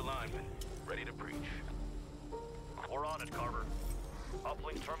has good alignment. Ready to breach. We're on it, Carver.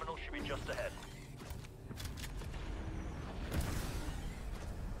 Uplink terminal should be just ahead.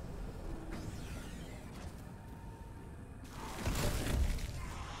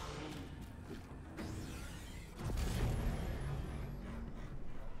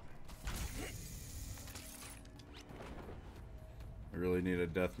 I really need a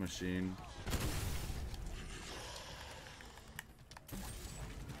death machine.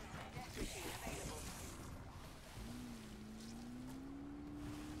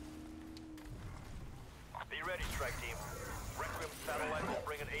 Be ready, strike team. Requiem satellite will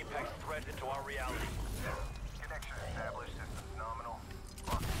bring an apex threat into our reality. Connection established. Systems nominal.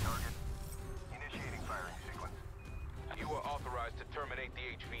 Locking target. Initiating firing sequence. You are authorized to terminate the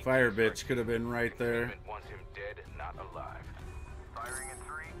HV. Fire bitch could have been right there. Containment wants him dead, not alive. Firing in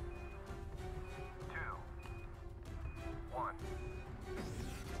 3, 2, 1.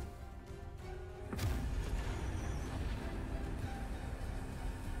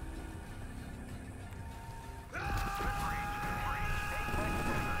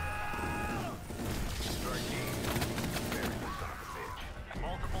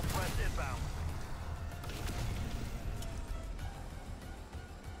 Multiple threats inbound.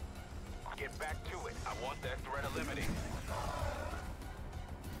 Get back to it. I want that threat eliminated.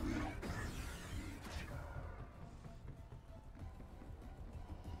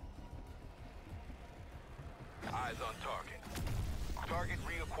 Eyes on target. Target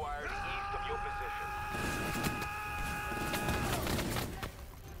reacquired east of your position.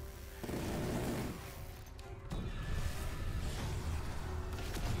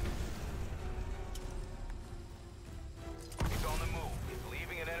 He's on the move. He's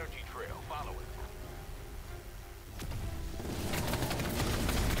leaving an energy trail. Follow it.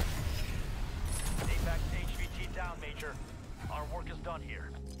 Apex HVT down, Major. Our work is done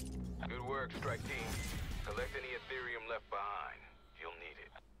here. Good work, strike team. Collect any Ethereum left behind. You'll need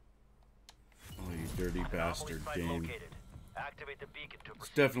it. Oh, you dirty bastard Site game. located. Activate the beacon to It's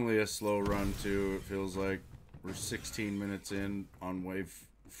proceed. definitely a slow run too. It feels like we're 16 minutes in on wave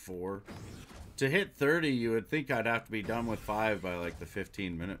 4. To hit 30, you would think I'd have to be done with 5 by like the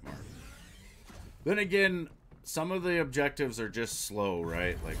 15-minute mark. Then again, some of the objectives are just slow,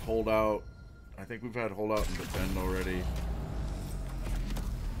 right? Like holdout. I think we've had holdout and defend already.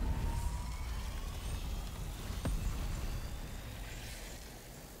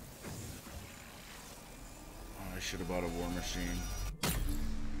 Oh, I should have bought a war machine.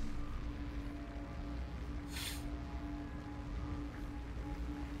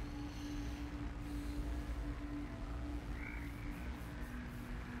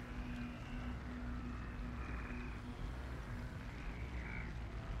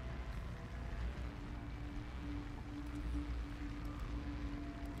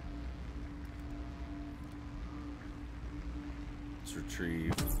 Let's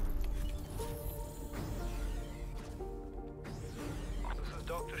retrieve. This is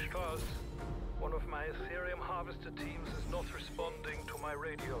Dr. Strauss. One of my Ethereum harvester teams is not responding to my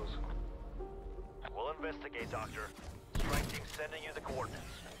radios. We'll investigate, Doctor. Strike team sending you the coordinates.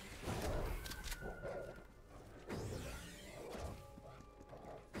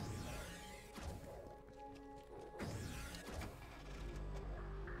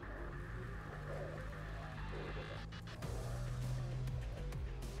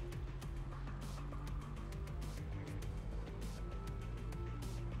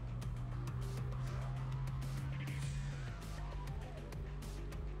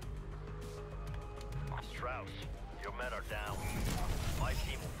 Strauss, your men are down. My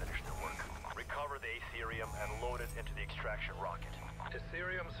team will finish their work. Recover the Ethereum and load it into the extraction rocket.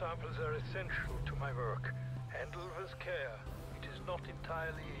 Ethereum samples are essential to my work. Handle with care. It is not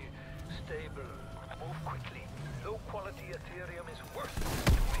entirely stable. Move quickly. Low quality Ethereum is worthless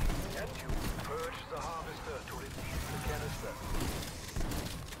to me. And you purge the harvester to release the canister.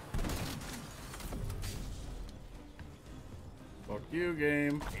 Fuck you,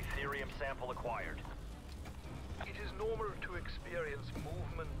 game. Ethereum sample acquired. It is normal to experience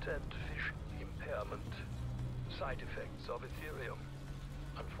movement and vision impairment. Side effects of Ethereum,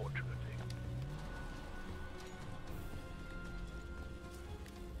 unfortunately.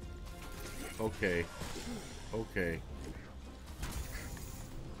 Okay. Okay.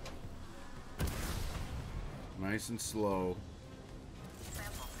 Nice and slow.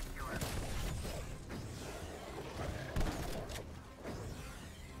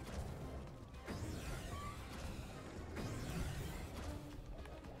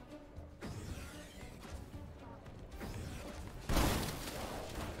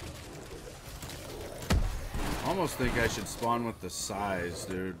 Almost think I should spawn with the size,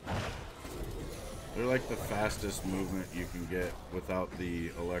 dude. They're like the fastest movement you can get without the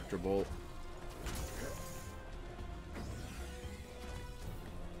Electrobolt.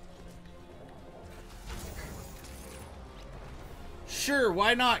 Sure,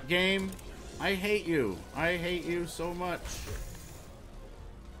 why not, game? I hate you. I hate you so much.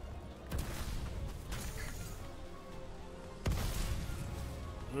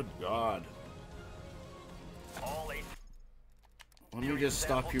 Good God. All eight. Let me just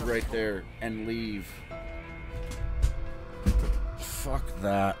stop you right there and leave. Fuck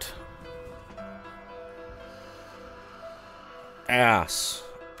that. Ass.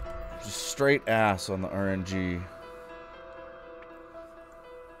 Just straight ass on the RNG.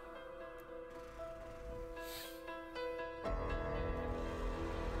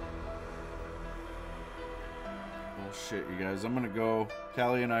 Shit, you guys. I'm gonna go.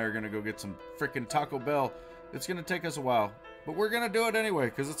 Callie and I are gonna go get some freaking Taco Bell. It's gonna take us a while, but we're gonna do it anyway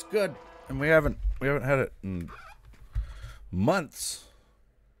because it's good, and we haven't had it in months.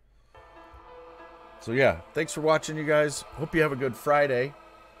 So yeah, thanks for watching, you guys. Hope you have a good Friday.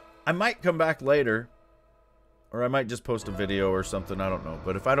 I might come back later, or I might just post a video or something. I don't know.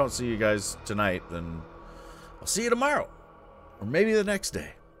 But if I don't see you guys tonight, then I'll see you tomorrow, or maybe the next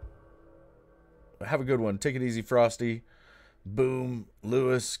day. Have a good one. Take it easy, Frosty. Boom,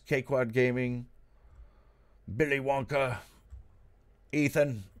 Lewis, K-Quad Gaming, Billy Wonka,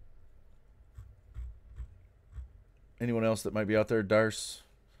 Ethan. Anyone else that might be out there? Darce.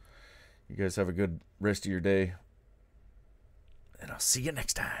 You guys have a good rest of your day. And I'll see you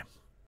next time.